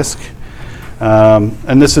high risk.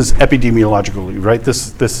 And this is epidemiologically, right?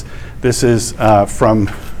 This is from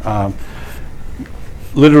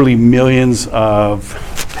literally millions of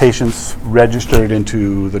patients registered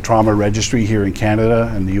into the trauma registry here in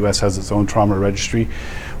Canada, and the US has its own trauma registry,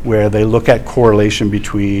 where they look at correlation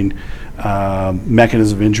between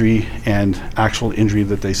mechanism of injury and actual injury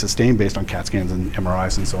that they sustain based on CAT scans and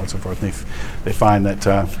MRIs and so on and so forth. And they find that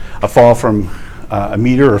a fall from a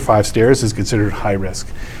meter or 5 stairs is considered high risk.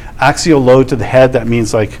 Axial load to the head, that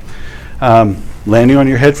means like landing on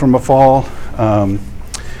your head from a fall,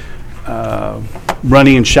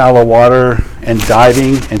 running in shallow water and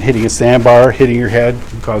diving and hitting a sandbar, hitting your head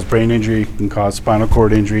can cause brain injury, can cause spinal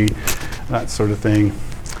cord injury, that sort of thing.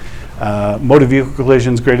 Motor vehicle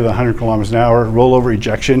collisions greater than 100 kilometers an hour, rollover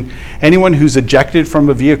ejection. Anyone who's ejected from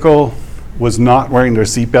a vehicle was not wearing their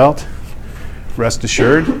seatbelt, rest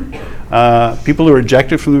assured. People who are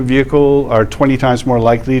ejected from the vehicle are 20 times more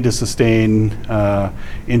likely to sustain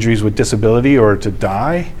injuries with disability or to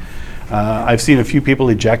die. I've seen a few people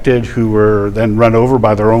ejected who were then run over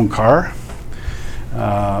by their own car.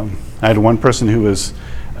 I had one person who was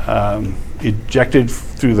ejected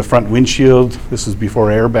through the front windshield. This was before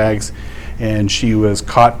airbags, and she was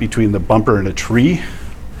caught between the bumper and a tree.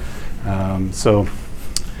 So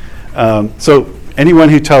anyone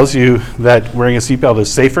who tells you that wearing a seatbelt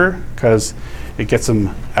is safer because it gets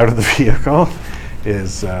them out of the vehicle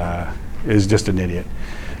is just an idiot.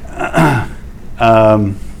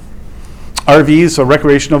 RVs, so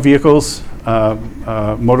recreational vehicles,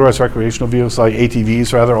 motorized recreational vehicles, like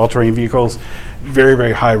ATVs rather, all-terrain vehicles, very,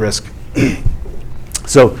 very high risk.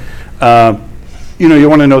 So, you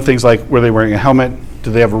want to know things like, were they wearing a helmet?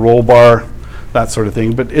 Do they have a roll bar? That sort of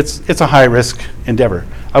thing. But it's a high-risk endeavor.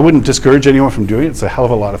 I wouldn't discourage anyone from doing it. It's a hell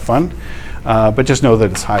of a lot of fun. But just know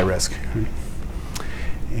that it's high risk.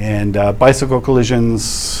 And bicycle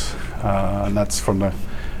collisions, and that's from the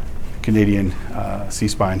Canadian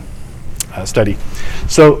C-spine study.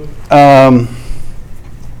 So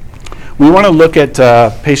we want to look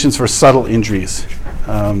at patients for subtle injuries.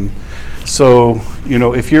 So,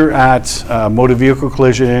 if you're at a motor vehicle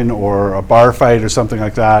collision or a bar fight or something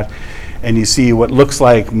like that, and you see what looks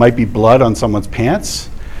like might be blood on someone's pants,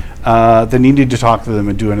 then you need to talk to them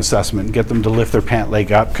and do an assessment and get them to lift their pant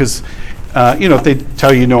leg up. Because, if they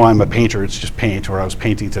tell you, no, I'm a painter, it's just paint, or I was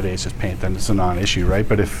painting today, it's just paint, then it's a non-issue, right?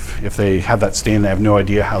 But if they have that stain, they have no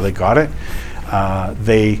idea how they got it,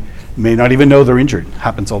 they may not even know they're injured.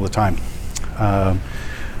 Happens all the time.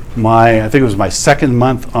 I think it was my second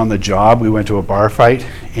month on the job, we went to a bar fight,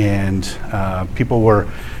 and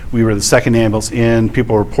we were the second ambulance in,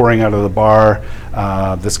 people were pouring out of the bar.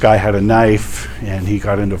 This guy had a knife, and he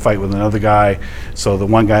got into a fight with another guy. So the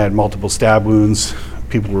one guy had multiple stab wounds,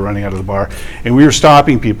 people were running out of the bar. And we were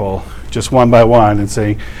stopping people, just one by one, and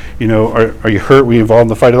saying, are you hurt? Were you involved in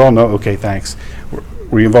the fight at all? No? Okay, thanks.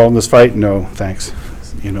 Were you involved in this fight? No, thanks.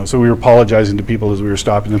 So we were apologizing to people as we were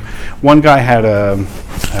stopping them. One guy had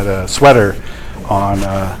a sweater on,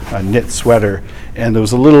 a knit sweater, and there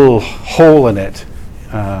was a little hole in it.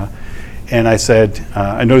 And I said,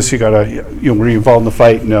 I noticed you got were you involved in the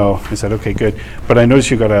fight? No. I said, okay, good. But I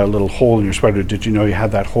noticed you got a little hole in your sweater. Did you know you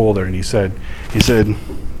had that hole there? And he said,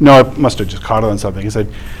 no, I must have just caught it on something. He said,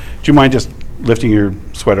 do you mind just lifting your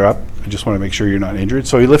sweater up? I just want to make sure you're not injured.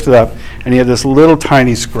 So he lifted up, and he had this little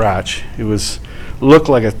tiny scratch. Looked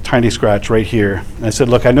like a tiny scratch right here. And I said,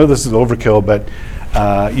 look, I know this is overkill, but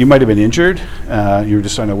you might have been injured. You were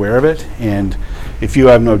just unaware of it. And if you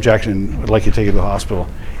have no objection, I'd like you to take you to the hospital.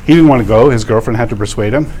 He didn't want to go. His girlfriend had to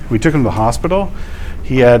persuade him. We took him to the hospital.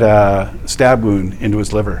 He had a stab wound into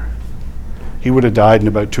his liver. He would have died in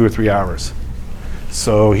about 2 or 3 hours.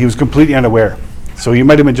 So he was completely unaware. So he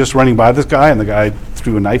might have been just running by this guy, and the guy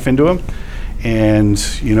threw a knife into him. And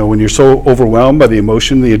when you're so overwhelmed by the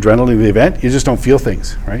emotion, the adrenaline of the event, you just don't feel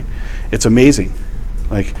things, right? It's amazing.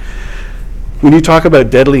 Like, when you talk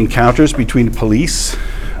about deadly encounters between police,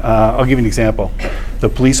 I'll give you an example. The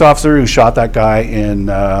police officer who shot that guy in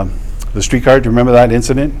the streetcar, do you remember that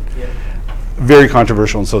incident? Yeah. Very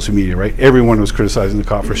controversial on social media, right? Everyone was criticizing the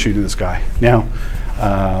cop for shooting this guy. Now,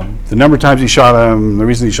 the number of times he shot him, the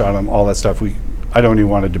reason he shot him, all that stuff, I don't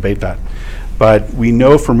even want to debate that. But we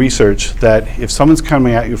know from research that if someone's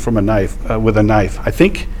coming at you from a knife, with a knife, I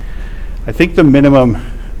think the minimum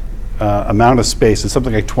amount of space is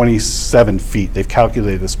something like 27 feet. They've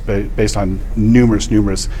calculated this based on numerous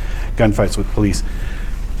gunfights with police.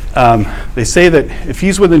 They say that if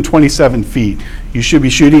he's within 27 feet, you should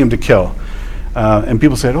be shooting him to kill. And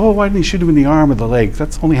people said, oh, why didn't he shoot him in the arm or the leg?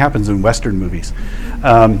 That only happens in Western movies.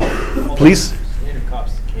 Police...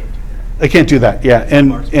 They can't do that, yeah.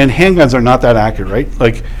 And handguns are not that accurate, right?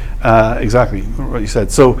 Like, exactly what you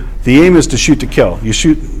said. So the aim is to shoot to kill. You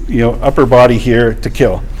shoot, upper body here to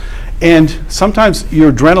kill. And sometimes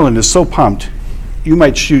your adrenaline is so pumped, you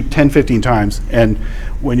might shoot 10, 15 times, and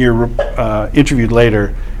when you're interviewed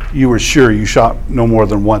later, you were sure you shot no more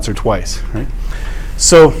than once or twice, right?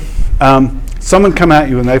 So someone come at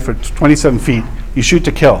you with a knife at 27 feet, you shoot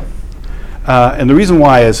to kill. And the reason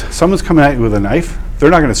why is someone's coming at you with a knife, they're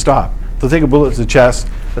not going to stop. They'll take a bullet to the chest,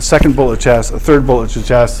 a second bullet to the chest, a third bullet to the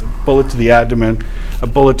chest, a bullet to the abdomen, a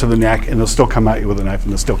bullet to the neck, and they'll still come at you with a knife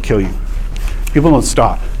and they'll still kill you. People don't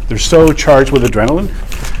stop. They're so charged with adrenaline.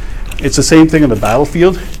 It's the same thing on the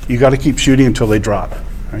battlefield. You got to keep shooting until they drop,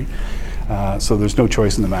 right? So there's no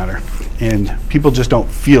choice in the matter. And people just don't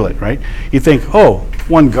feel it, right? You think, oh,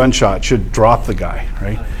 one gunshot should drop the guy,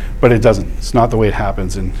 right? But it doesn't. It's not the way it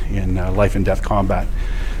happens in life and death combat.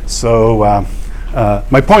 So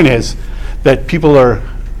my point is that people are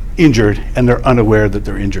injured and they're unaware that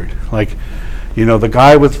they're injured. Like, you know, the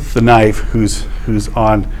guy with the knife who's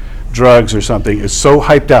on drugs or something is so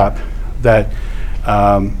hyped up that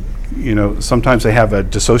you know, sometimes they have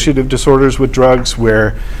dissociative disorders with drugs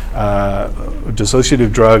where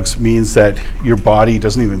dissociative drugs means that your body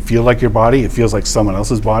doesn't even feel like your body. It feels like someone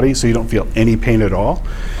else's body, so you don't feel any pain at all.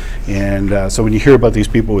 And so when you hear about these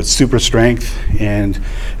people with super strength and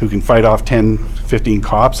who can fight off 10, 15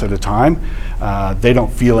 cops at a time, they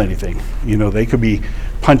don't feel anything. You know, they could be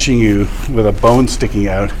punching you with a bone sticking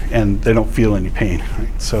out and they don't feel any pain.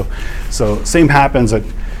 Right? So same happens at,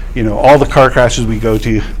 you know, all the car crashes we go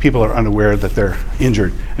to, people are unaware that they're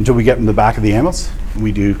injured until we get in the back of the ambulance.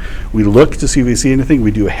 We look to see if we see anything.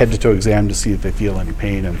 We do a head-to-toe exam to see if they feel any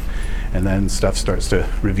pain, and then stuff starts to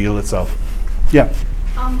reveal itself. Yeah.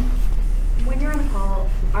 When you're on call,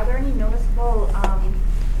 are there any noticeable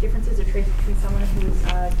differences or traits between someone who's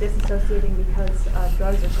disassociating because of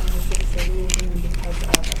drugs or someone who's disassociating because of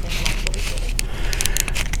a psychological disorder?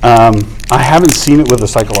 I haven't seen it with a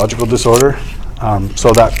psychological disorder.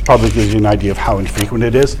 So that probably gives you an idea of how infrequent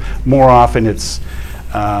it is. More often it's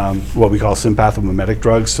what we call sympathomimetic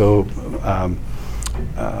drugs, so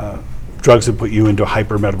drugs that put you into a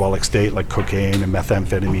hypermetabolic state like cocaine and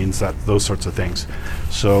methamphetamines, those sorts of things.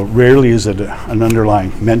 So rarely is it an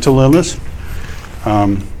underlying mental illness.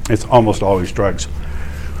 It's almost always drugs.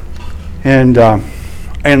 And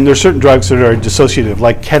there's certain drugs that are dissociative,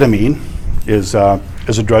 like ketamine is a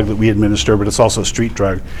drug that we administer, but it's also a street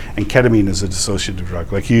drug, and ketamine is a dissociative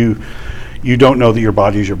drug. Like you don't know that your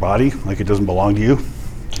body is your body, like it doesn't belong to you.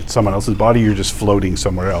 It's someone else's body, you're just floating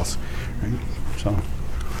somewhere else. Right? So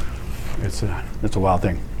it's a wild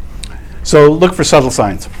thing. So look for subtle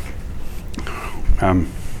signs.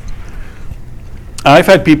 I've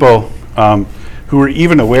had people who are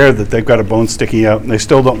even aware that they've got a bone sticking out and they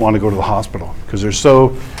still don't want to go to the hospital because they're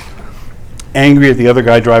so angry at the other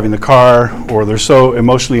guy driving the car, or they're so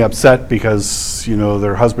emotionally upset because, you know,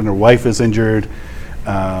 their husband or wife is injured.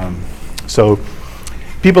 So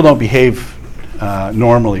people don't behave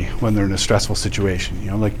normally when they're in a stressful situation.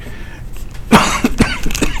 You know, like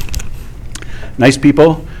nice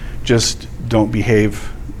people just don't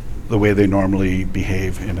behave the way they normally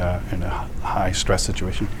behave in a high stress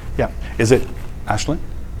situation. Yeah. Is it Ashlyn?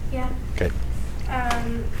 Yeah. Okay.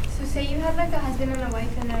 So say you had like a husband and a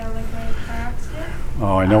wife in a car accident.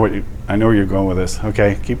 Oh, I know where you're going with this.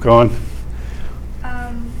 Okay, keep going.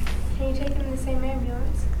 Can you take them in the same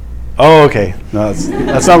ambulance? Oh, okay. No,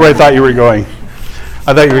 that's not where I thought you were going.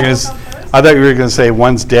 I thought you were going to say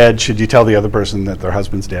one's dead. Should you tell the other person that their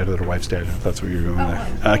husband's dead or their wife's dead? If that's where you're going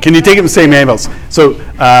there. Can you take them in the same ambulance? So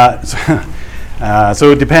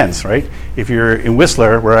it depends, right? If you're in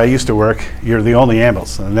Whistler, where I used to work, you're the only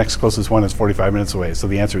ambulance. And the next closest one is 45 minutes away. So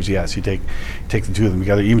the answer is yes. You take the two of them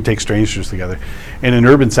together. You even take strangers together. In an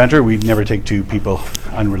urban center, we'd never take two people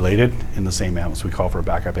unrelated in the same ambulance. We call for a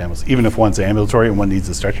backup ambulance. Even if one's ambulatory and one needs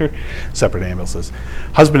a stretcher, separate ambulances.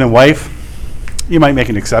 Husband and wife, you might make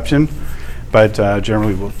an exception, but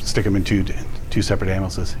generally we'll stick them in two separate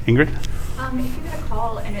ambulances. Ingrid? If you get a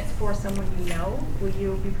call and it's for someone you know, will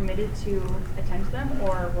you be permitted to attend to them,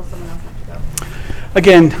 or will someone else have to go?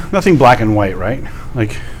 Again, nothing black and white, right?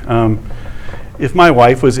 Like, if my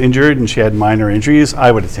wife was injured and she had minor injuries,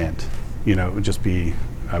 I would attend. You know, I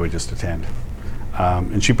would just attend.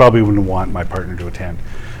 And she probably wouldn't want my partner to attend.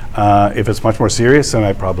 If it's much more serious, then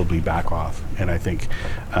I'd probably back off. And I think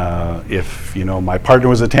if, you know, my partner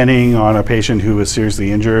was attending on a patient who was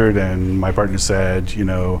seriously injured and my partner said, you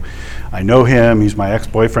know, I know him, he's my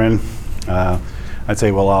ex-boyfriend, I'd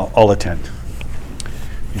say, well, I'll attend.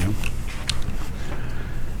 You know?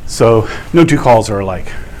 So no two calls are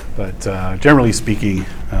alike, but generally speaking,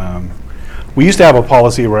 we used to have a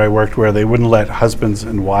policy where I worked where they wouldn't let husbands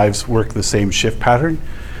and wives work the same shift pattern,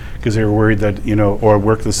 because they were worried that, or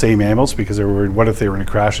work the same ambulance because they were worried, what if they were in a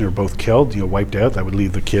crash and they were both killed, wiped out? That would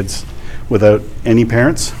leave the kids without any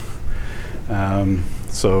parents.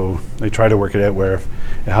 So they try to work it out where if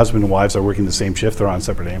a husband and wives are working the same shift, they're on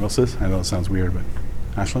separate ambulances. I know it sounds weird, but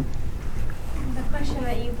Ashlyn? The question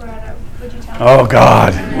that you brought up, would you tell them? Oh,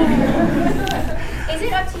 God. Is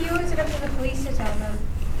it up to you or is it up to the police to tell them?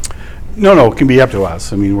 No, it can be up to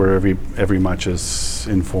us. I mean, we're every much as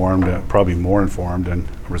informed, probably more informed and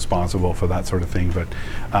responsible for that sort of thing. But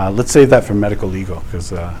let's save that for medical legal, because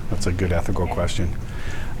that's a good ethical question.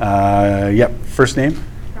 Yep, first name?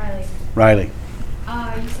 Riley. Riley.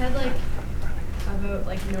 You said about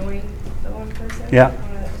knowing the one person. Yeah.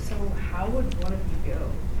 So how would one of you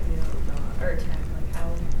go? Or attend?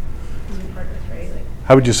 How? Because you're partners, right?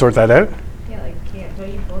 How would you sort that out? Yeah,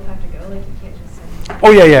 don't you both have to go? You can't just send.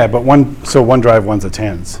 Oh, yeah, but one drive, one's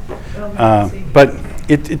attends. But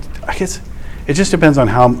I guess it just depends on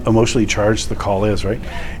how emotionally charged the call is, right?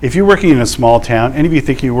 If you're working in a small town, any of you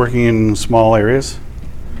think you're working in small areas?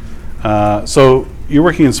 So you're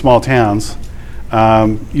working in small towns,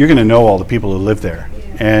 you're going to know all the people who live there.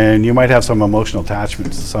 And you might have some emotional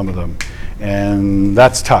attachment to some of them. And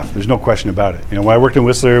that's tough. There's no question about it. When I worked in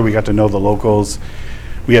Whistler, we got to know the locals.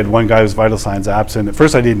 We had one guy whose vital signs absent. At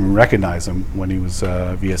first, I didn't even recognize him when he was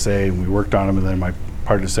VSA, and we worked on him. And then my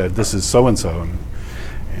partner said, "This is so and so,"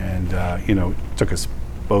 and it took us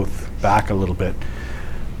both back a little bit.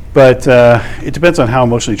 But it depends on how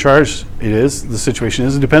emotionally charged the situation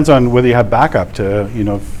is. It depends on whether you have backup to,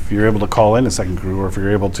 if you're able to call in a second crew, or if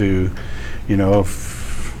you're able to,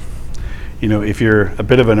 if you're a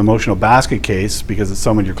bit of an emotional basket case because it's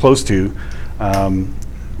someone you're close to,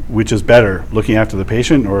 which is better, looking after the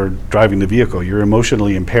patient or driving the vehicle? You're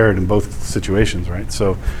emotionally impaired in both situations, right?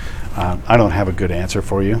 So I don't have a good answer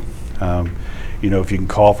for you. If you can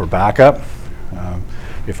call for backup,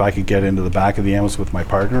 if I could get into the back of the ambulance with my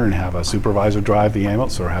partner and have a supervisor drive the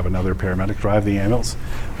ambulance or have another paramedic drive the ambulance,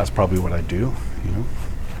 that's probably what I'd do,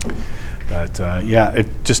 But it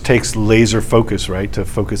just takes laser focus, right, to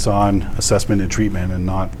focus on assessment and treatment and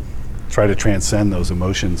not try to transcend those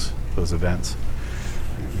emotions, those events.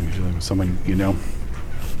 Usually with someone,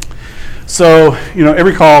 So,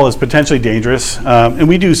 every call is potentially dangerous, and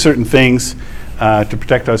we do certain things to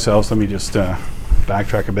protect ourselves. Let me just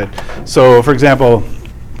backtrack a bit. So, for example,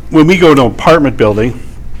 when we go to an apartment building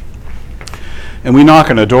and we knock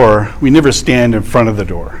on a door, we never stand in front of the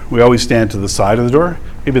door. We always stand to the side of the door.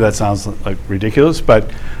 Maybe that sounds like ridiculous,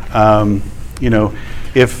 but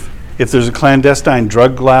if there's a clandestine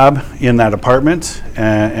drug lab in that apartment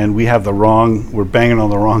and we have we're banging on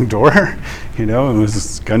the wrong door, and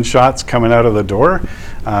there's gunshots coming out of the door,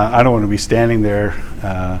 I don't want to be standing there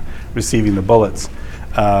receiving the bullets.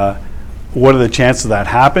 What are the chances of that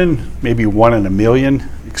happen? Maybe 1 in a million,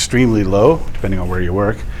 extremely low, depending on where you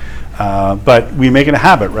work. But we make it a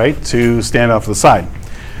habit, right, to stand off to the side.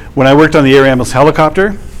 When I worked on the air ambulance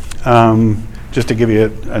helicopter, just to give you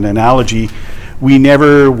an analogy, we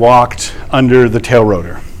never walked under the tail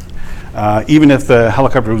rotor. Even if the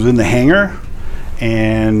helicopter was in the hangar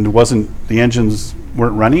and the engines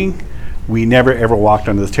weren't running, we never ever walked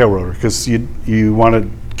under the tail rotor because you want to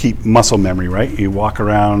keep muscle memory, right? You walk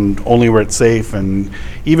around only where it's safe, and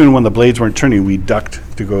even when the blades weren't turning, we ducked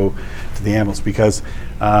to go to the ambulance because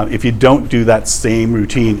if you don't do that same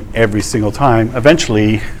routine every single time,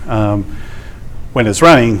 eventually when it's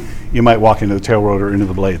running, you might walk into the tail rotor, into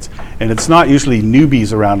the blades. And it's not usually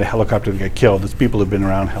newbies around a helicopter that get killed. It's people who've been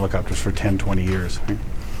around helicopters for 10, 20 years. Right?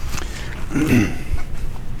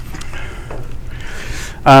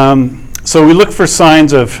 So we look for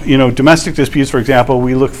signs of, domestic disputes, for example.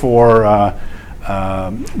 We look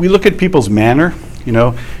at people's manner.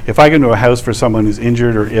 If I go into a house for someone who's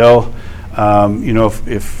injured or ill,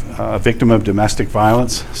 if a victim of domestic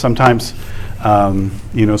violence, sometimes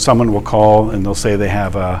someone will call and they'll say they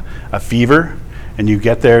have a fever, and you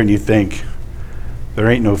get there and you think, there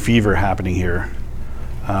ain't no fever happening here.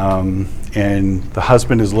 And the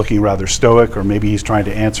husband is looking rather stoic, or maybe he's trying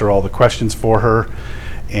to answer all the questions for her,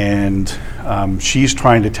 and she's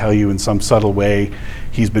trying to tell you in some subtle way,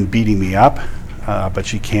 he's been beating me up, but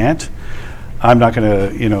she can't. I'm not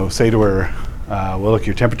going to, say to her, well, look,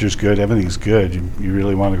 your temperature's good, everything's good. You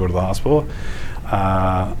really want to go to the hospital?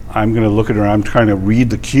 I'm going to look at her. I'm trying to read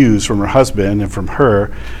the cues from her husband and from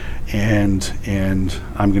her, and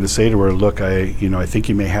I'm going to say to her, look, I think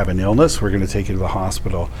you may have an illness. We're going to take you to the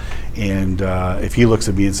hospital. And if he looks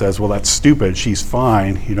at me and says, well, that's stupid, she's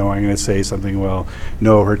fine, I'm going to say something, well,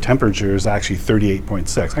 no, her temperature is actually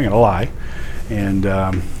 38.6. I'm going to lie and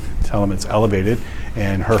tell him it's elevated,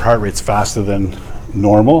 and her heart rate's faster than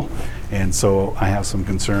normal, And so I have some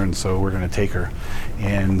concerns, so we're going to take her.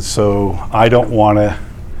 And so I don't want to,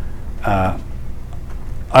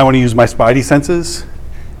 I want to use my spidey senses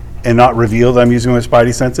and not reveal that I'm using my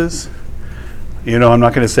spidey senses. You know, I'm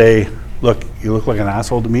not going to say, look, you look like an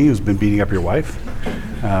asshole to me who's been beating up your wife.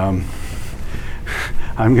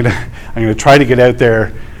 I'm gonna try to get out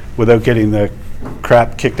there without getting the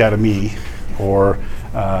crap kicked out of me, or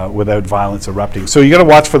without violence erupting. So you got to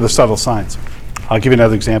watch for the subtle signs. I'll give you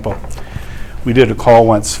another example. We did a call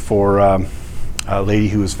once for a lady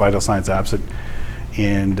who was vital signs absent,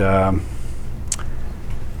 and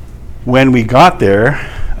when we got there,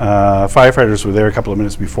 firefighters were there a couple of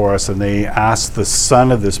minutes before us, and they asked the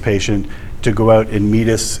son of this patient to go out and meet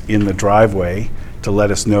us in the driveway to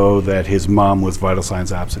let us know that his mom was vital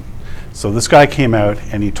signs absent. So this guy came out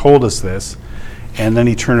and he told us this, and then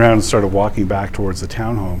he turned around and started walking back towards the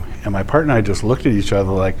townhome. And my partner and I just looked at each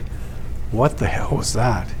other like, what the hell was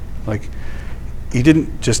that? Like, he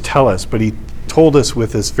didn't just tell us, but he told us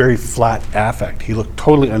with this very flat affect. He looked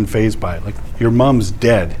totally unfazed by it. Like, your mom's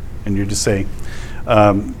dead. And you're just saying,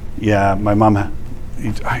 yeah, my mom,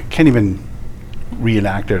 I can't even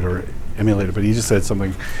reenact it or emulate it, but he just said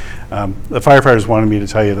something. The firefighters wanted me to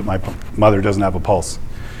tell you that my mother doesn't have a pulse.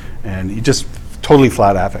 And he just totally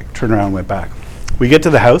flat affect, turned around and went back. We get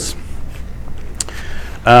to the house.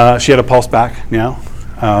 She had a pulse back now.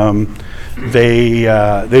 They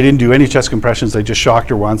didn't do any chest compressions. They just shocked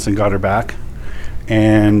her once and got her back.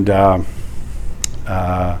 And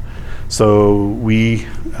so we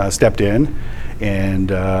stepped in and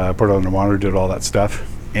put her on the monitor, did all that stuff.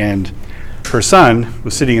 And her son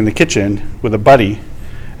was sitting in the kitchen with a buddy,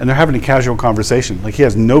 and they're having a casual conversation. Like, he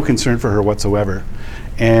has no concern for her whatsoever.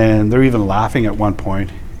 And they're even laughing at one point.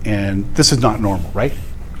 And this is not normal, right?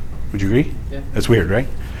 Would you agree? Yeah. That's weird, right?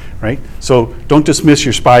 Right? So don't dismiss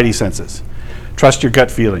your spidey senses. Trust your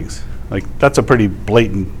gut feelings. Like, that's a pretty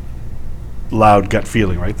blatant, loud gut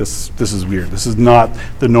feeling, right? This is weird. This is not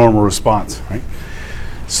the normal response, right?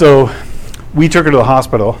 So we took her to the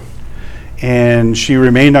hospital, and she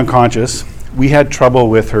remained unconscious. We had trouble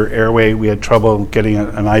with her airway. We had trouble getting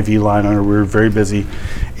an IV line on her. We were very busy.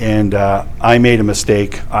 And I made a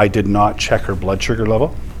mistake. I did not check her blood sugar level,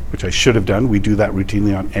 which I should have done. We do that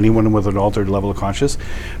routinely on anyone with an altered level of consciousness.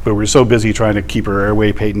 But we're so busy trying to keep her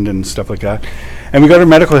airway patent and stuff like that. And we got her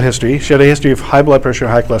medical history. She had a history of high blood pressure,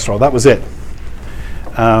 high cholesterol. That was it.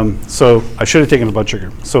 So I should have taken the blood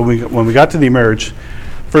sugar. So when we got to the emerge,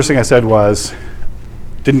 first thing I said was,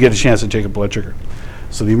 didn't get a chance to take a blood sugar.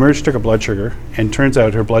 So the emerge took a blood sugar, and turns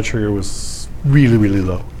out her blood sugar was really, really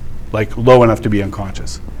low, like low enough to be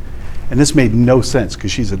unconscious. And this made no sense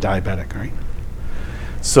because she's a diabetic, right?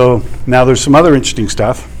 So now there's some other interesting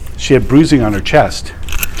stuff. She had bruising on her chest.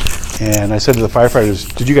 And I said to the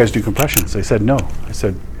firefighters, did you guys do compressions? They said no. I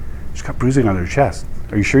said, she's got bruising on her chest.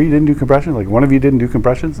 Are you sure you didn't do compressions? Like, one of you didn't do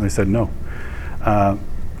compressions? And they said no.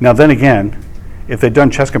 Now then again, if they'd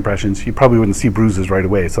done chest compressions, you probably wouldn't see bruises right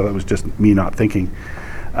away. So that was just me not thinking.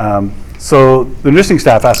 So the nursing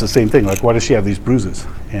staff asked the same thing, like, why does she have these bruises?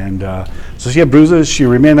 And so she had bruises. She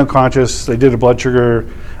remained unconscious. They did a blood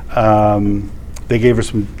sugar. They gave her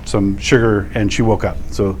some sugar, and she woke up.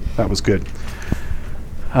 So that was good.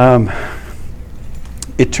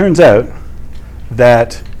 It turns out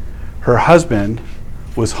that her husband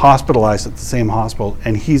was hospitalized at the same hospital,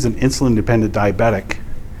 and he's an insulin-dependent diabetic.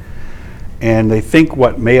 And they think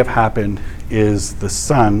what may have happened is the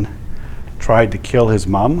son tried to kill his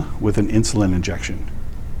mom with an insulin injection.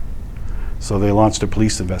 So they launched a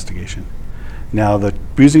police investigation. Now, the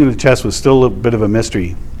bruising in the chest was still a bit of a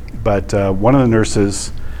mystery, but one of the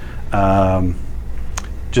nurses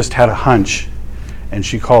just had a hunch, and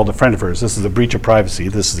she called a friend of hers. This is a breach of privacy.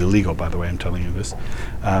 This is illegal, by the way, I'm telling you this.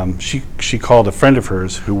 She called a friend of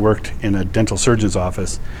hers who worked in a dental surgeon's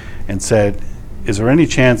office and said, is there any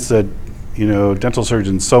chance that, you know, dental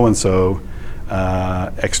surgeon so-and-so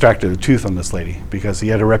extracted a tooth on this lady? Because he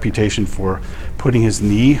had a reputation for putting his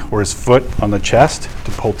knee or his foot on the chest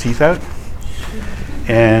to pull teeth out.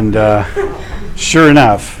 And sure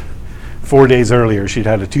enough, 4 days earlier, she'd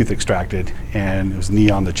had a tooth extracted, and it was knee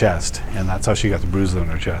on the chest, and that's how she got the bruises on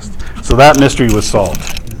her chest. So that mystery was solved.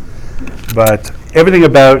 But everything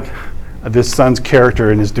about this son's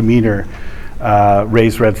character and his demeanor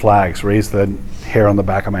raised red flags, raised the hair on the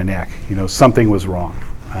back of my neck. You know, something was wrong.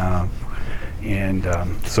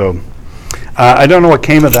 So I don't know what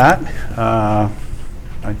came of that.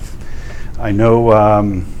 I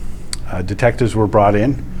know detectives were brought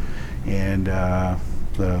in, and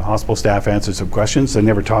the hospital staff answered some questions. They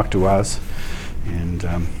never talked to us,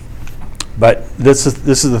 But this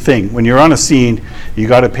is the thing. When you're on a scene, you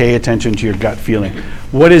got to pay attention to your gut feeling.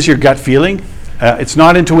 What is your gut feeling? It's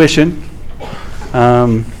not intuition.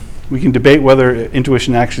 We can debate whether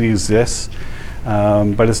intuition actually exists,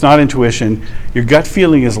 but it's not intuition. Your gut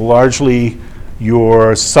feeling is largely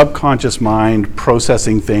your subconscious mind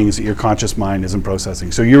processing things that your conscious mind isn't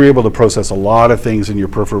processing. So you're able to process a lot of things in your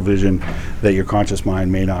peripheral vision that your conscious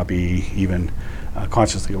mind may not be even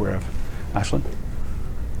consciously aware of. Ashlyn?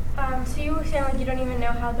 So you were saying like you don't even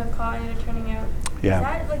know how the call ended up turning out. Yeah. Is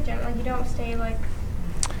that like generally you don't stay like,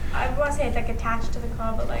 I want to say it's like attached to the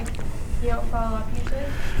call, but like you don't follow up usually?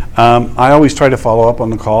 I always try to follow up on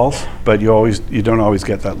the calls, but you don't always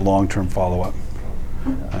get that long-term follow-up.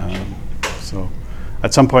 So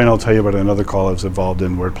at some point I'll tell you about another call I was involved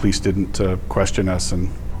in where police didn't question us, and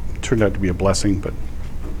it turned out to be a blessing, but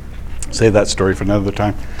save that story for another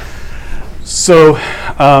time. So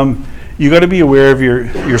you got to be aware of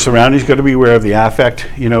your surroundings. You got to be aware of the affect.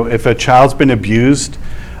 You know, if a child's been abused,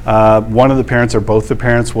 one of the parents or both the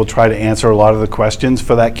parents will try to answer a lot of the questions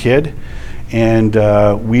for that kid, and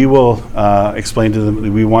we will explain to them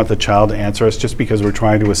that we want the child to answer us just because we're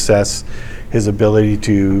trying to assess his ability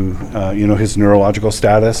to, his neurological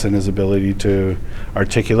status and his ability to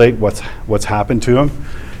articulate what's happened to him.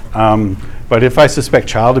 But if I suspect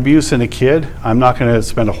child abuse in a kid, I'm not going to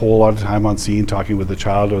spend a whole lot of time on scene talking with the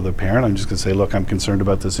child or the parent. I'm just going to say, look, I'm concerned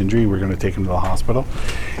about this injury. We're going to take him to the hospital.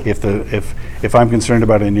 If I'm concerned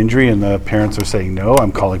about an injury and the parents are saying no,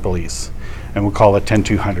 I'm calling police. And we'll call it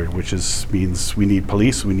 10200, which means we need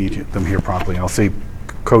police. We need them here promptly. I'll say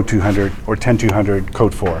code 200 or 10200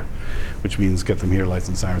 code 4, which means get them here, lights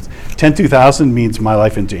and sirens. 102,000 means my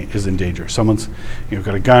life is in danger. Someone's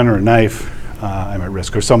got a gun or a knife. I'm at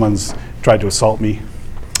risk, or someone's tried to assault me.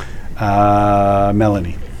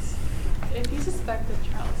 Melanie. If you suspect a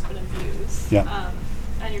child's been abused, Yeah.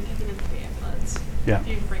 And you're taking them to the ambulance, Yeah.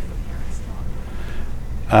 do you bring the parents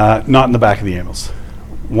along? Not in the back of the ambulance.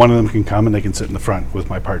 One of them can come and they can sit in the front with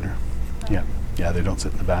my partner. Yeah, they don't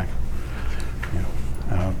sit in the back.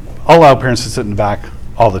 I'll allow parents to sit in the back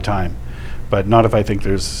all the time, but not if I think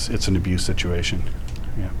it's an abuse situation.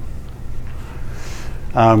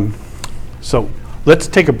 Yeah. So let's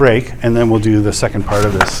take a break and then we'll do the second part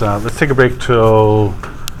of this. Let's take a break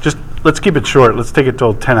let's keep it short. Let's take it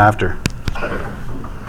till 10 after.